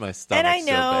 destroys my stomach. And I so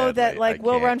know that badly, like I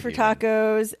Will can't Run for even-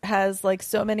 Tacos has like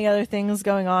so many other things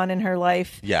going on in her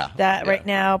life. Yeah, That yeah. right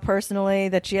now, personally,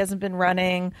 that she hasn't been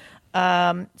running.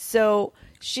 So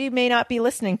she may not be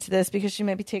listening to this because she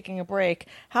may be taking a break.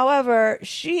 However,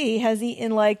 she has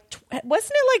eaten like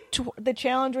wasn't it like the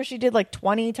challenge where she did like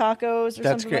 20 tacos or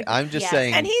That's something great. like that? I'm just Yeah.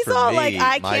 saying. And he's for all me, like,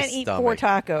 I my can't eat stomach- 4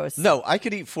 tacos. No, I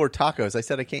could eat 4 tacos. I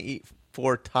said I can't eat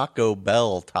 4 Taco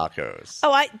Bell tacos.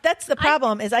 Oh, that's the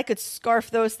problem is I could scarf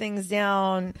those things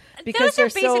down because Those are they're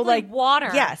so basically like water.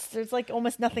 Yes, there's like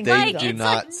almost nothing. They to Like, them. do it's not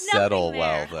like nothing settle there.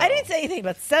 well, though. I didn't say anything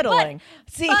about settling.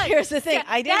 See, But here's the thing.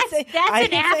 I didn't say that's I an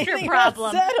didn't say after anything about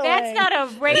problem. settling. That's not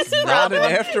a race Not problem.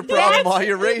 an after problem while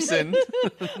you're racing.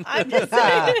 I'm just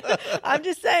saying. I'm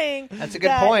just saying. That's a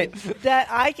good point. That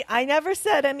I never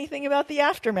said anything about the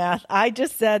aftermath. I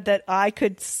just said that I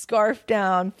could scarf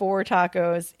down 4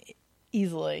 tacos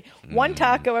easily. 1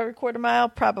 taco every quarter mile,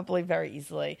 probably very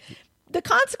easily. The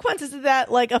consequences of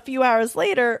that, like a few hours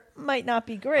later, might not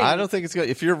be great. I don't think it's good.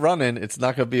 If you're running, it's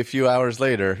not going to be a few hours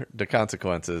later. The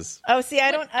consequences. Oh, see,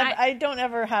 I don't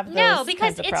ever have those No, because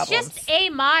kinds of it's problems. just a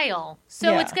mile,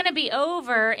 so Yeah. it's going to be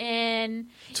over in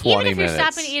 20 even if you're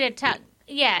minutes. stopping to eat a taco.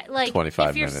 Yeah, like 25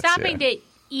 if you're minutes, stopping yeah. to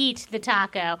eat the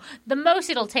taco, the most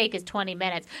it'll take is 20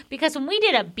 minutes. Because when we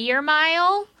did a beer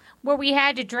mile where we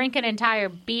had to drink an entire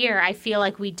beer, I feel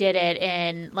like we did it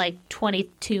in like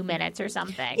 22 minutes or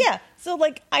something. Yeah. So,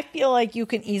 like, I feel like you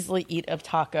can easily eat a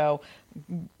taco,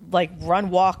 like run,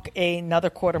 walk another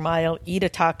quarter mile, eat a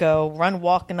taco, run,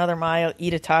 walk another mile,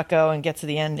 eat a taco, and get to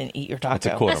the end and eat your taco. It's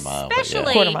a quarter mile. but yeah.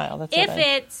 Especially Quarter mile, that's if what I-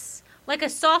 it's like a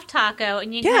soft taco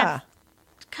and you Yeah.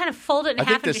 kind of fold it in I half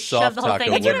think and the just shove soft the whole taco thing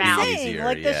in would your be That's what I'm mouth. saying. easier.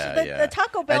 Like the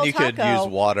Taco Bell and you could taco-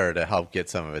 use water to help get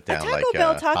some of it A down, Taco like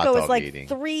Bell hot taco dog is like eating.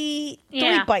 three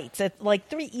Yeah. bites. It's like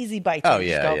 3 easy bites. Oh, You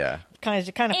just yeah, go, yeah. Kind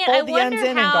of And I fold the ends wonder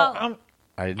in how- and go.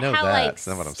 I know how that. like That's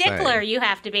not what I'm stickler saying. you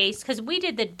have to be, because we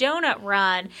did the donut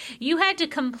run. You had to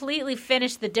completely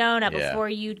finish the donut Yeah. before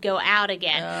you'd go out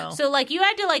again. Oh. So like you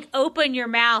had to like open your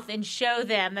mouth and show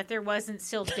them that there wasn't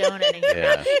still donut in your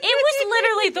Yeah. mouth. It was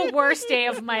literally the worst day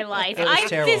of my life. It was I'm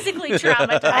terrible. physically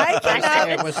traumatized. I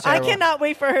by It this. was I terrible. cannot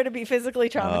wait for her to be physically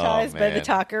traumatized by the man.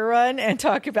 taco run and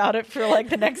talk about it for like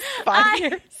the next 5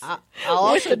 years. I'll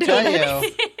also tell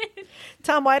you.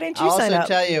 Tom, why didn't you I'll sign also up?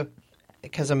 tell you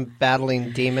because I'm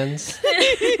battling demons.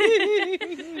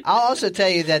 I'll also tell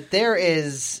you that there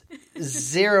is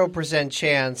 0%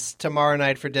 chance tomorrow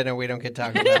night for dinner we don't get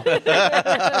Taco Bell.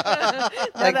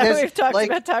 We've talked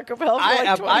about Taco Bell for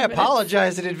I minutes.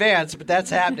 apologize in advance, but that's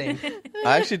happening.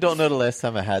 I actually don't know the last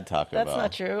time I had Taco Bell. That's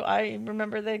not true. I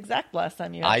remember the exact last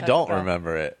time you had I Taco don't Bell.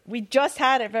 remember it. We just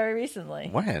had it very recently.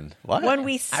 When? What? When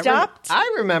we stopped.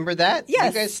 I remember that.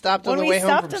 Yes. You guys stopped on when the way we home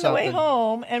stopped from on something. the way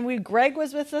home, and Greg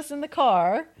was with us in the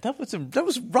car. That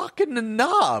was rocking the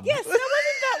knob. Yes, that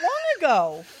wasn't that long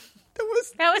ago.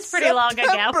 That was pretty long ago.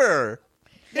 September.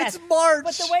 Yes, It's March.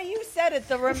 But the way you said it,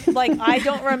 I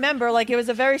don't remember. Like, it was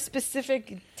a very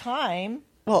specific time.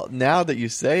 Well, now that you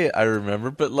say it, I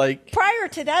remember. But like Prior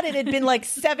to that, it had been like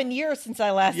 7 years since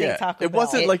I last ate Taco Bell. it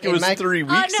wasn't like it In was my- 3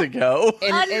 weeks ago.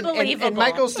 Unbelievable. In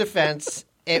Michael's defense,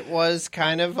 it was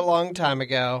kind of a long time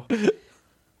ago.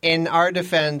 In our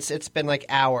defense, it's been like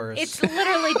hours. It's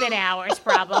literally been hours,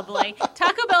 probably.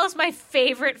 Taco Bell is my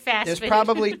favorite fast There's food.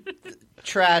 probably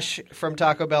trash from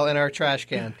Taco Bell in our trash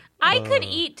can. I could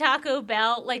eat Taco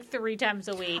Bell like 3 times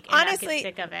a week and Honestly, not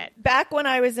get sick of it. Back when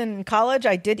I was in college,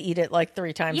 I did eat it like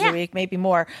 3 times Yeah. a week, maybe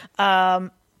more.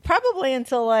 Probably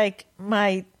until like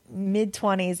my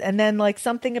mid-20s, and then like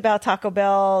something about Taco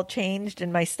Bell changed,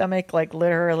 and my stomach like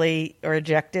literally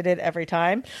rejected it every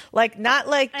time. Like not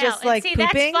like just like see,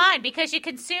 pooping. that's fine because you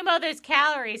consume all those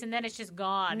calories and then it's just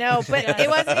gone. No, but it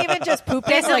wasn't even just pooping.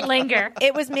 Doesn't Like, linger.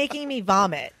 it was making me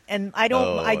vomit, and I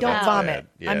don't that's vomit. bad.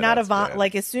 Yeah, I'm not a that's vomit. bad.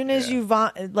 Like as soon as Yeah. you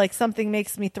vomit, like something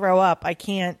makes me throw up. I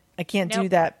can't do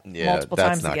Nope. that Yeah, multiple that's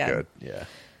times not again. good. Yeah.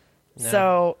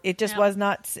 So it just No. was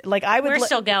not like I would. We're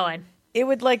still going. It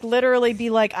would like literally be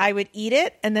like I would eat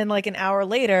it, and then like an hour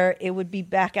later, it would be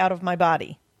back out of my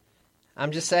body.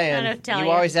 I'm just I saying, don't tell you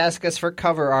you. always ask us for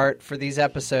cover art for these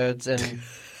episodes, and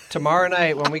tomorrow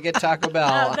night when we get Taco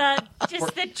Bell,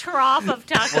 Just the trough of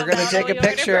Taco Bell. we're going to take that a we ordered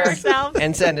for picture ourselves.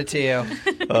 and send it to you.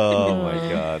 Oh my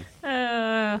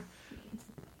god.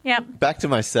 Yep. Back to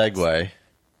my segue.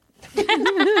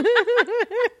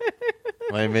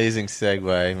 My amazing segue.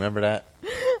 Remember that?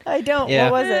 I don't. Yeah.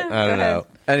 What was it? I don't know.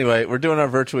 Anyway, we're doing our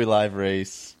virtually live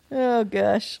race. Oh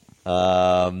gosh.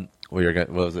 We are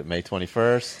going. What was it? May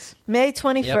 21st. May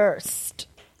 21st.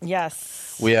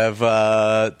 Yes. We have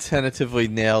tentatively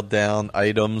nailed down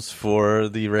items for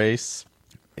the race.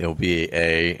 It'll be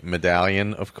a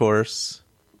medallion, of course.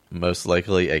 Most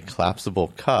likely a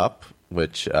collapsible cup,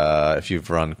 which if you've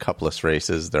run cupless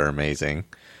races, they're amazing.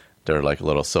 They're like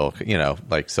little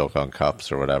like silicone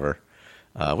cups or whatever.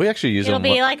 We actually use It'll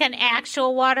them. be like an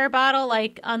actual water bottle,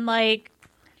 like unlike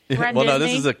Run well, no,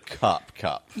 Disney. this is a cup.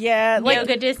 Yeah, like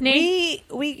Yoga Disney?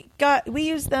 We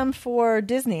use them for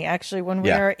Disney actually when we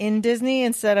Yeah. are in Disney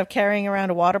instead of carrying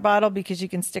around a water bottle because you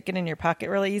can stick it in your pocket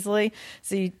really easily.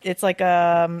 So it's like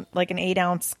an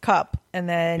 8-ounce cup, and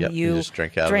then Yep, you just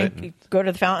drink out of it and- go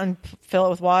to the fountain, fill it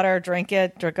with water, drink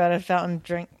it, go to the fountain,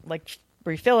 drink, like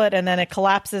refill it, and then it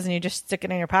collapses, and you just stick it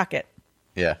in your pocket.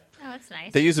 Yeah. Oh, that's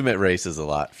nice. They use them at races a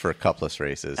lot for cupless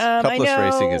races. I Cupless know,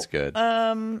 racing is good.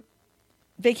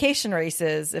 Vacation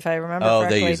races, if I remember Oh, they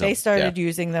correctly, use them. they started Yeah.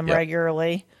 using them Yep.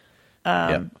 regularly.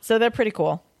 Yep. So they're pretty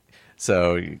cool.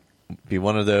 So be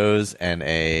one of those and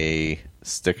a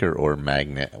sticker or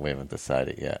magnet. We haven't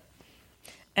decided yet.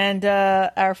 And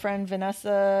our friend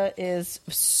Vanessa is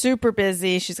super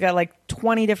busy. She's got like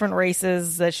 20 different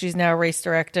races that she's now race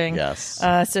directing. Yes.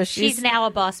 So She's now a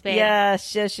boss babe. Yeah,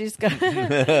 she's got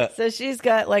so she's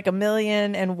got like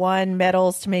 1,000,001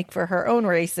 medals to make for her own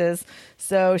races.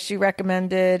 So she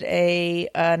recommended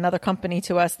another company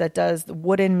to us that does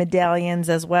wooden medallions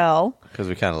as well. Because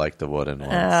we kind of like the wooden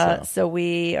ones. So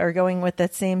we are going with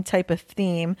that same type of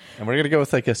theme. And we're going to go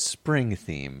with like a spring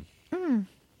theme.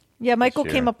 Yeah, Michael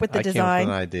this came year. up with the I design. came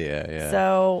up with an idea, yeah.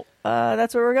 So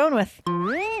that's what we're going with.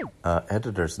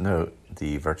 Editor's note,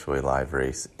 the virtually live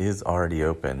race is already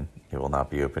open. It will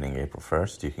not be opening April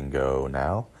 1st. You can go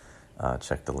now.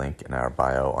 Check the link in our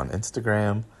bio on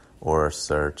Instagram or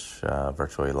search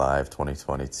Virtually Live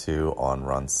 2022 on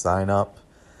Run Sign Up.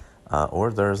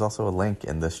 Or there's also a link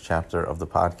in this chapter of the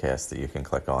podcast that you can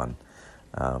click on.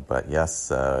 But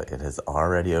yes, it has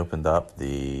already opened up.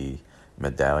 The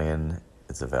medallion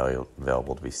is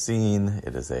available to be seen.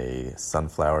 It is a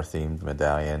sunflower-themed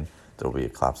medallion. There will be a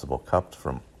collapsible cup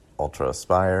from Ultra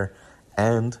Aspire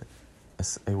and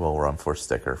a Will Run For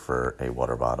sticker for a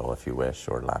water bottle if you wish,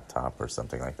 or laptop or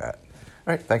something like that. All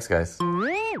right, thanks, guys.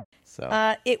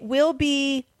 So It will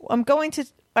be.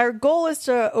 Our goal is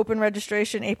to open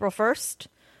registration April 1st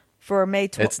for May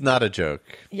 12th. it's not a joke.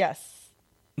 Yes.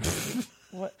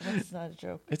 What's not a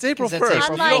joke? It's April 'Cause it's 1st.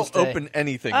 April You don't Fool's Day. open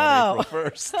anything on April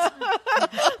 1st.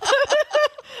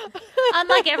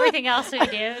 Unlike everything else we do,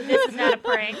 this is not a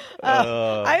prank.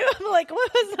 I'm like,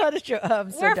 what was not a joke?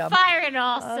 I'm so We're dumb. firing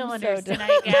all cylinders dumb.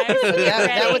 tonight, guys.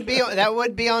 That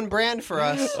would be on brand for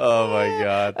us. Oh my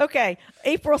God. Okay,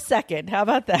 April 2nd. How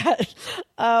about that?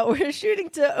 We're shooting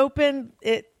to open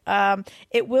it.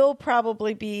 It will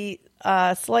probably be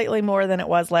slightly more than it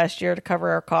was last year to cover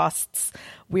our costs.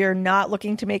 We are not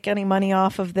looking to make any money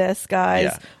off of this, guys.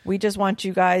 Yeah. We just want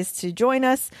you guys to join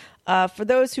us. For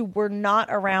those who were not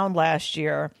around last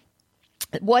year,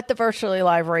 what the Virtually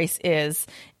Live race is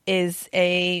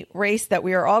a race that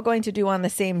we are all going to do on the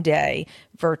same day,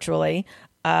 virtually,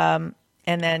 and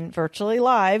then virtually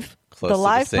live. Close the to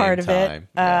live the part of same it. time.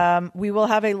 Yeah. We will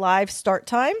have a live start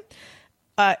time.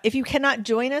 If you cannot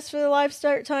join us for the live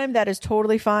start time, that is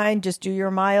totally fine. Just do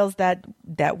your miles that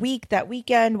week, that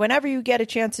weekend, whenever you get a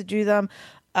chance to do them.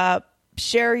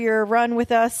 Share your run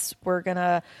with us. We're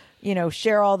gonna,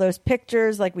 share all those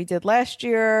pictures like we did last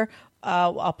year.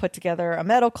 I'll put together a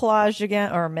medal collage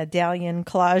again, or a medallion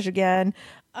collage again.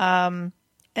 And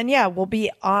yeah, we'll be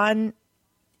on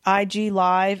IG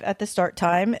Live at the start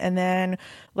time. And then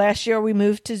last year we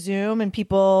moved to Zoom, and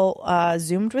people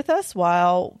Zoomed with us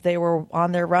while they were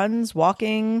on their runs,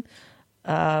 walking,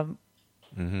 running,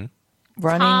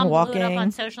 Tom walking. blew it up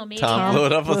on social media. Tom blew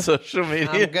it up on social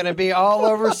media. I'm going to be all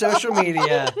over social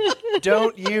media.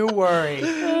 Don't you worry.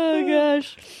 Oh,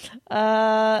 gosh.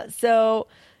 So,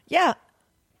 yeah,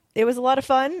 it was a lot of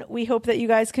fun. We hope that you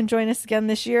guys can join us again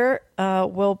this year.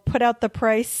 We'll put out the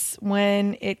price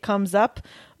when it comes up.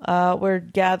 We're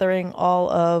gathering all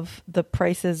of the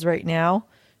prices right now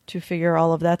to figure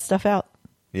all of that stuff out.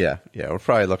 Yeah. We're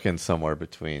probably looking somewhere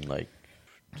between like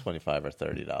 $25 or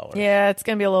 $30. Yeah, it's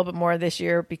going to be a little bit more this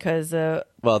year because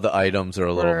well, the items are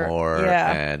a little more,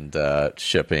 yeah. and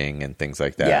shipping and things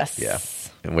like that. Yes. Yeah,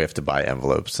 and we have to buy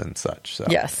envelopes and such. So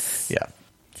yes. yeah.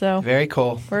 So Very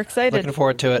cool. we're excited. Looking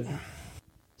forward to it.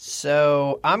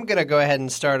 So I'm going to go ahead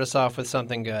and start us off with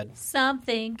something good.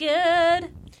 Something good.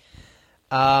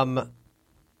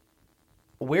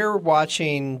 We're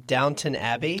watching Downton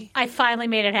Abbey. I finally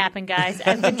made it happen, guys.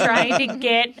 I've been trying to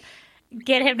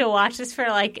get him to watch this for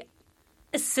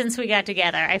since we got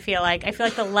together. I feel like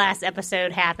the last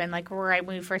episode happened right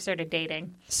when we first started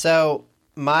dating. So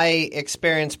my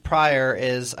experience prior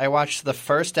is I watched the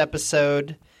first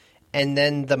episode and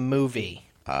then the movie.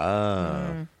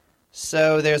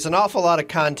 So there's an awful lot of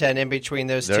content in between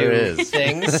those two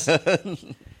things.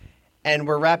 And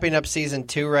we're wrapping up season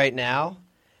 2 right now.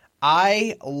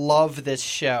 I love this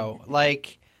show.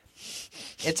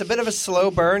 It's a bit of a slow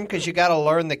burn because you got to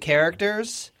learn the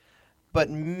characters.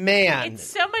 But man, it's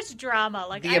so much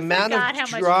drama. The amount of how much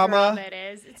drama it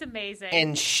is. It's amazing.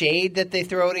 And shade that they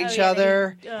throw at each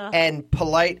other, and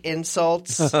polite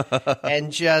insults,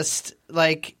 and just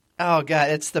oh god,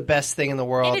 it's the best thing in the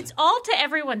world. And it's all to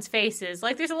everyone's faces.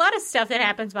 There's a lot of stuff that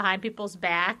happens behind people's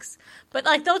backs, but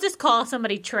they'll just call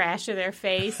somebody trash to their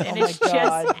face, and it's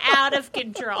just out of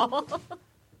control.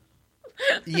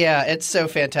 Yeah, it's so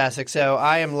fantastic. So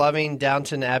I am loving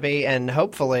Downton Abbey, and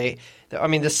hopefully,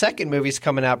 the second movie's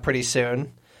coming out pretty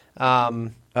soon.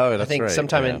 That's I think right,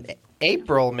 sometime in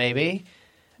April, maybe.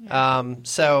 Yeah.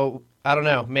 So I don't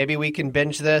know. Maybe we can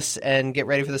binge this and get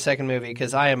ready for the second movie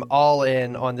because I am all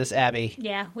in on this Abbey.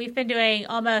 Yeah, we've been doing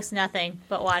almost nothing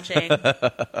but watching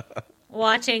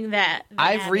that.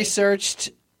 I've Abbey. researched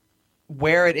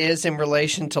where it is in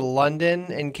relation to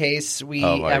London in case we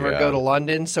ever go to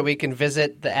London so we can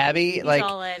visit the Abbey. He's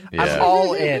all in. Yeah. I'm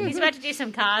all in. He's about to do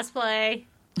some cosplay.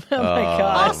 Oh my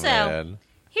god. Also, man.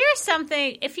 Here's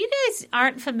something. If you guys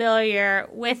aren't familiar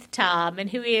with Tom and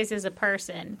who he is as a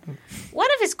person, one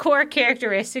of his core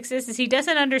characteristics is he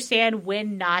doesn't understand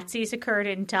when Nazis occurred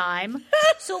in time.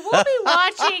 So we'll be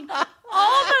watching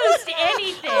almost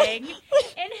anything,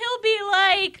 and he'll be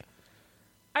like,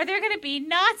 are there going to be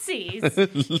Nazis in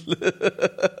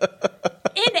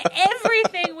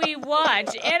everything we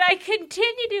watch? And I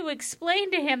continue to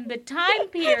explain to him the time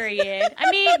period.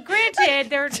 Granted,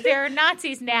 there are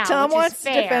Nazis now. Tom which wants is to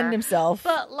fair, defend himself.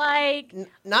 but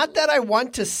Not that I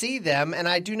want to see them, and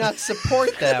I do not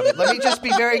support them. Let me just be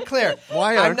very clear.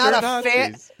 Why I'm aren't not there a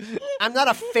fan. Nazis? I'm not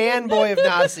a fanboy of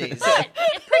Nazis. but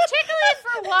particularly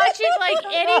for watching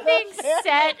anything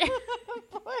set,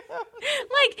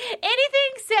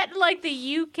 anything set in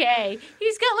the UK,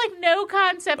 he's got no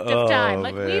concept of time.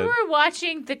 We man. were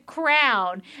watching The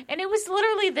Crown, and it was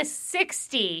literally the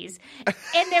 60s,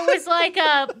 and there was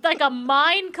a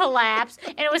mine collapse,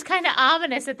 and it was kind of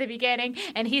ominous at the beginning.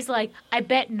 And he's like, "I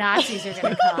bet Nazis are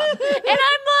going to come," and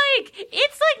I'm like,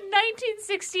 it's like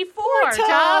 1964, Poor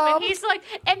Tom. And he's like,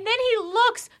 and then he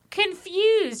looks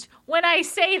confused when I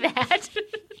say that.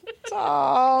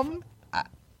 Tom.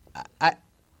 I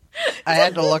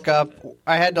had to look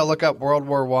up World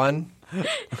War One.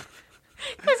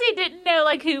 Because he didn't know,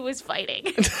 like, who was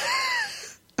fighting.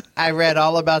 I read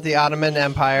all about the Ottoman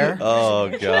Empire. Oh,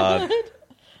 God.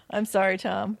 I'm sorry,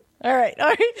 Tom. All right.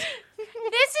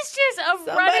 This is just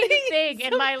a running thing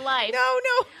in my life. No.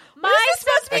 My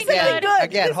something good.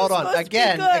 Again, hold on.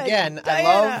 Again. Diana.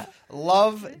 I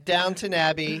love Downton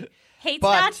Abbey. Hates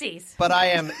Nazis. But I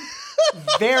am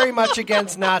very much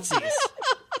against Nazis.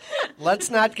 Let's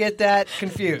not get that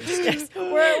confused.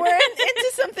 We're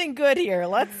into something good here.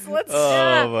 Let's.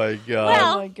 Oh my God.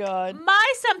 Well, oh my God.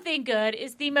 My something good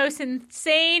is the most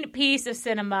insane piece of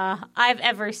cinema I've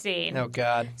ever seen. Oh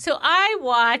God. So I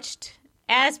watched,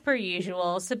 as per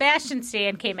usual, Sebastian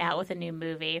Stan came out with a new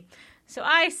movie. So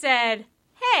I said,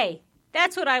 hey,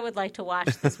 that's what I would like to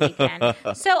watch this weekend.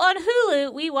 So on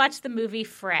Hulu, we watched the movie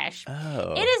Fresh.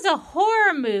 Oh. It is a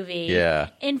horror movie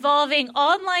involving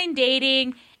online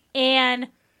dating and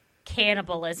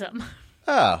cannibalism.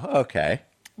 Oh, okay.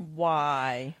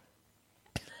 Why?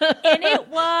 And it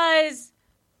was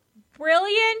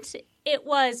brilliant. It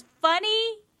was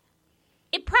funny.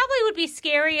 It probably would be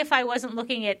scary if I wasn't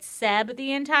looking at Seb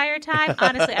the entire time.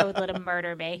 Honestly, I would let him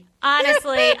murder me.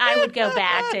 Honestly, I would go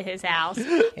back to his house.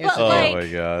 But, my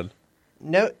God.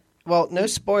 No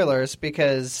spoilers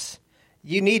because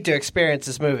you need to experience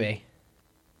this movie.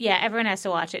 Yeah, everyone has to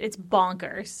watch it. It's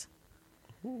bonkers.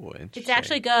 Ooh, It's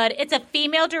actually good. It's a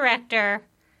female director.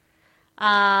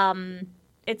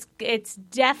 It's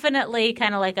definitely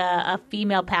kind of like a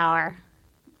female power,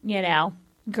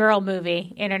 girl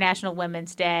movie, International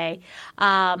Women's Day.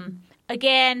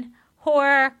 Again,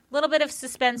 horror, a little bit of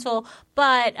suspenseful,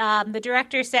 but the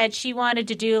director said she wanted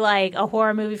to do like a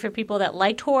horror movie for people that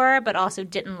liked horror but also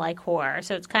didn't like horror.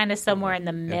 So it's kind of somewhere in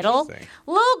the middle.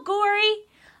 A little gory.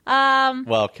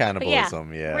 Well,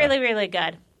 cannibalism, yeah. Really, really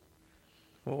good.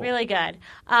 Cool. Really good.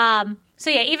 So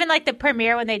yeah, even like the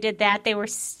premiere when they did that, they were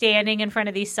standing in front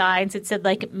of these signs that said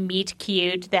like "meat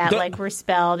cute" that like were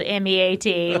spelled MEAT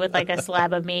with like a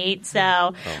slab of meat. So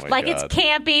God. It's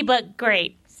campy but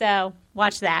great. So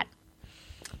watch that.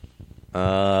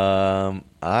 I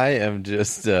am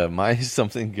just my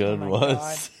something good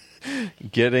was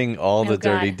getting all the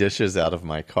dirty dishes out of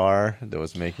my car that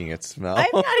was making it smell. I'm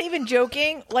not even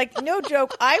joking. Like, no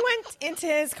joke. I went into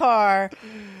his car.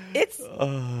 It's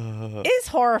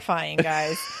horrifying,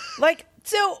 guys. Like,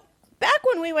 so back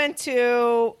when we went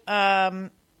to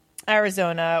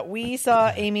Arizona, we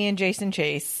saw Amy and Jason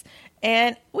Chase.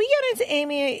 And we get into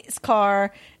Amy's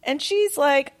car, and she's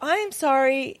like, I'm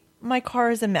sorry, my car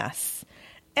is a mess.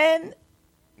 And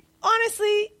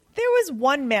honestly, there was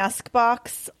one mask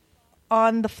box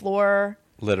on the floor.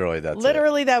 Literally, that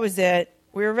was it.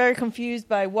 We were very confused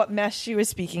by what mess she was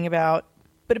speaking about,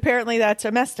 but apparently that's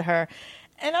a mess to her.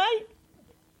 And I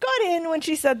got in when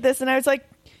she said this, and I was like,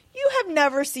 you have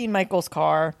never seen Michael's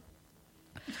car.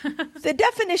 The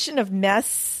definition of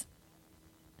mess,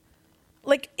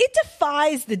 like, it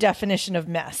defies the definition of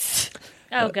mess.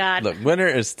 Oh, God. Look, winter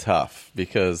is tough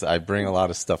because I bring a lot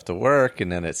of stuff to work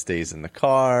and then it stays in the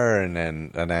car and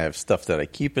I have stuff that I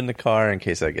keep in the car in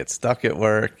case I get stuck at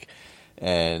work.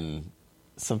 And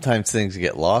sometimes things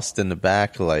get lost in the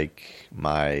back, like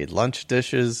my lunch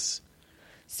dishes.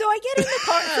 So I get in the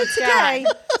car.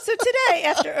 So today,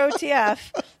 after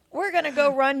OTF, we're going to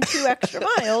go run 2 extra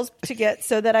miles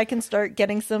so that I can start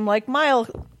getting some like mile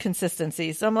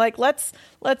consistency. So I'm like, let's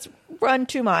run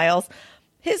 2 miles.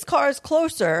 His car is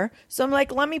closer, so I'm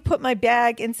like, let me put my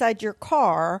bag inside your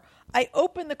car. I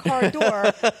open the car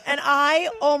door, and I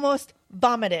almost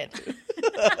vomited. Just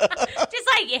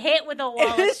like you hit with a wall.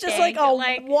 It was just like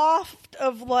a waft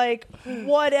of like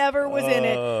whatever was in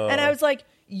it. And I was like,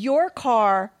 your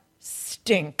car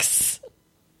stinks.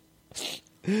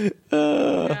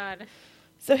 God.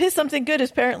 So his something good is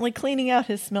apparently cleaning out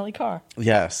his smelly car.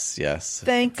 Yes.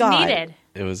 Thank God. Needed.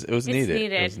 It was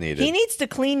needed. It was needed. He needs to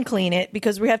clean it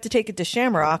because we have to take it to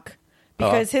Shamrock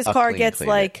because his car gets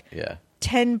like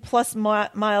 10 plus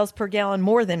miles per gallon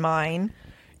more than mine.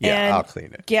 Yeah, and I'll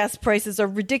clean it. Gas prices are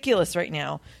ridiculous right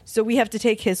now. So we have to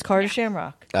take his car to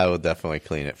Shamrock. I will definitely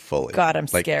clean it fully. God, I'm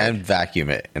scared. And vacuum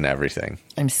it and everything.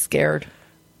 I'm scared.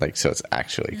 Like, so it's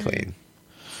actually clean.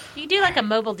 You do like a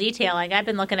mobile detailing. I've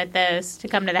been looking at those to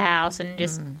come to the house and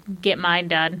just get mine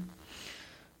done.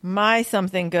 My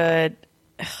something good,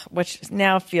 which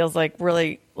now feels like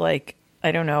really like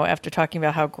I don't know, after talking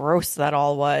about how gross that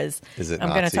all was, I'm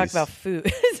going to talk about food.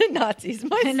 Is it Nazis?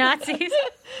 Nazis?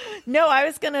 No, I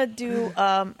was going to do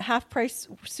half-price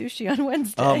sushi on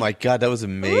Wednesday. Oh, my God. That was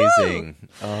amazing. Woo!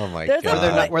 Oh, my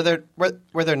God.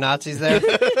 Were there Nazis there?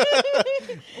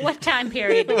 What time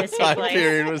period did this take place? What time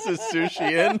period was this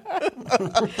sushi in?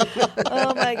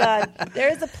 Oh, my God.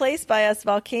 There's a place by us,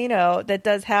 Volcano, that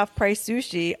does half-price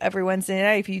sushi every Wednesday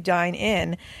night if you dine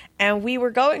in. And we were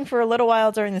going for a little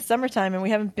while during the summertime, and we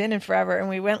haven't been in forever. And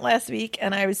we went last week,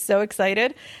 and I was so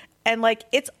excited. And, like,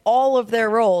 it's all of their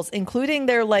rolls, including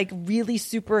their, like, really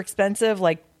super expensive,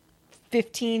 like,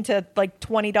 $15 to, like,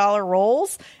 $20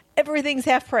 rolls. Everything's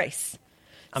half price.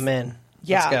 I'm in.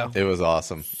 Yeah. Let's go. It was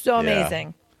awesome. So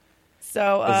amazing.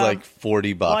 So it was like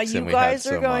 $40, while you and we guys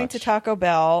had so are going much. to Taco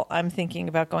Bell, I'm thinking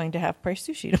about going to half-price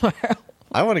sushi tomorrow.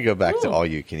 I want to go back to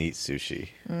all-you-can-eat sushi.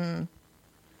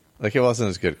 Like, it wasn't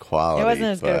as good quality. It wasn't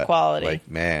as good quality. Like,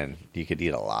 man, you could eat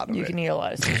a lot of it. You can eat a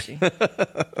lot of sushi.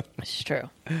 It's true.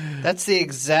 That's the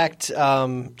exact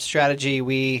strategy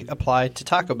we applied to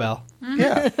Taco Bell.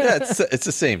 Yeah, it's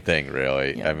the same thing,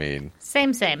 really. Yeah. I mean,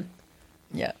 Same.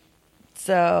 Yeah.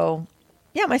 So,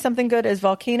 yeah, my something good is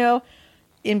Volcano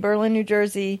in Berlin, New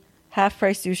Jersey,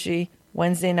 half-price sushi,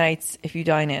 Wednesday nights if you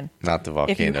dine in. not the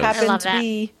If you volcanoes. happen love to that.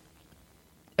 be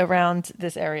around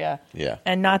this area. Yeah.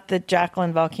 And not the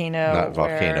Jacqueline Volcano. Not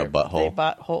Volcano where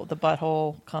Butthole. The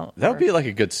butthole. That would be like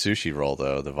a good sushi roll,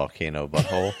 though, the volcano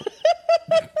butthole.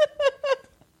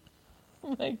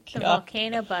 Oh my The God.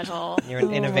 volcano butthole. You're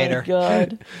an innovator. Oh my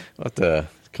God. We'll have to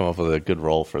come up with a good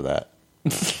roll for that.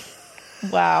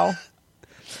 Wow.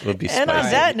 It would be spicy. And on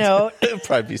that note, it would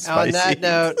probably be spicy. On that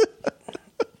note,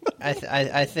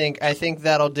 I think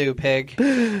that'll do, Pig.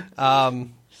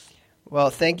 Well,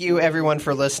 thank you everyone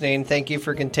for listening. Thank you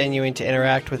for continuing to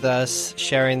interact with us,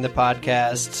 sharing the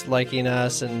podcast, liking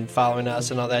us, and following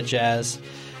us, and all that jazz.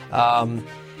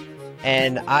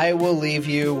 And I will leave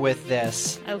you with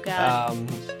this. Oh, God.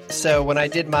 So when I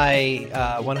did my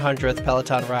 100th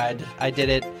Peloton ride, I did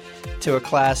it to a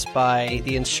class by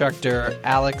the instructor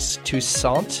Alex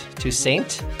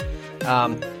Toussaint.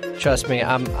 Trust me,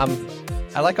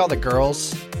 I like all the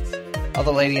girls. All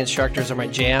the lady instructors are my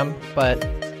jam, but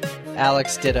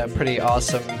Alex did a pretty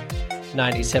awesome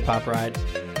 90s hip-hop ride.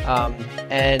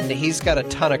 And he's got a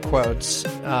ton of quotes.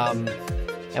 And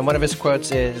one of his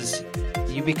quotes is,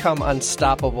 "You become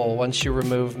unstoppable once you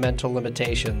remove mental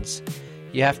limitations.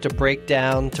 You have to break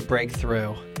down to break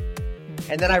through."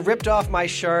 And then I ripped off my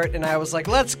shirt and I was like,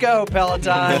 "Let's go,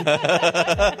 Peloton."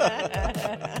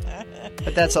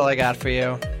 But that's all I got for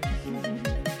you.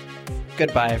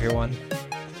 Goodbye, everyone.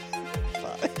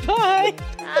 bye.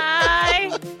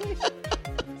 Bye.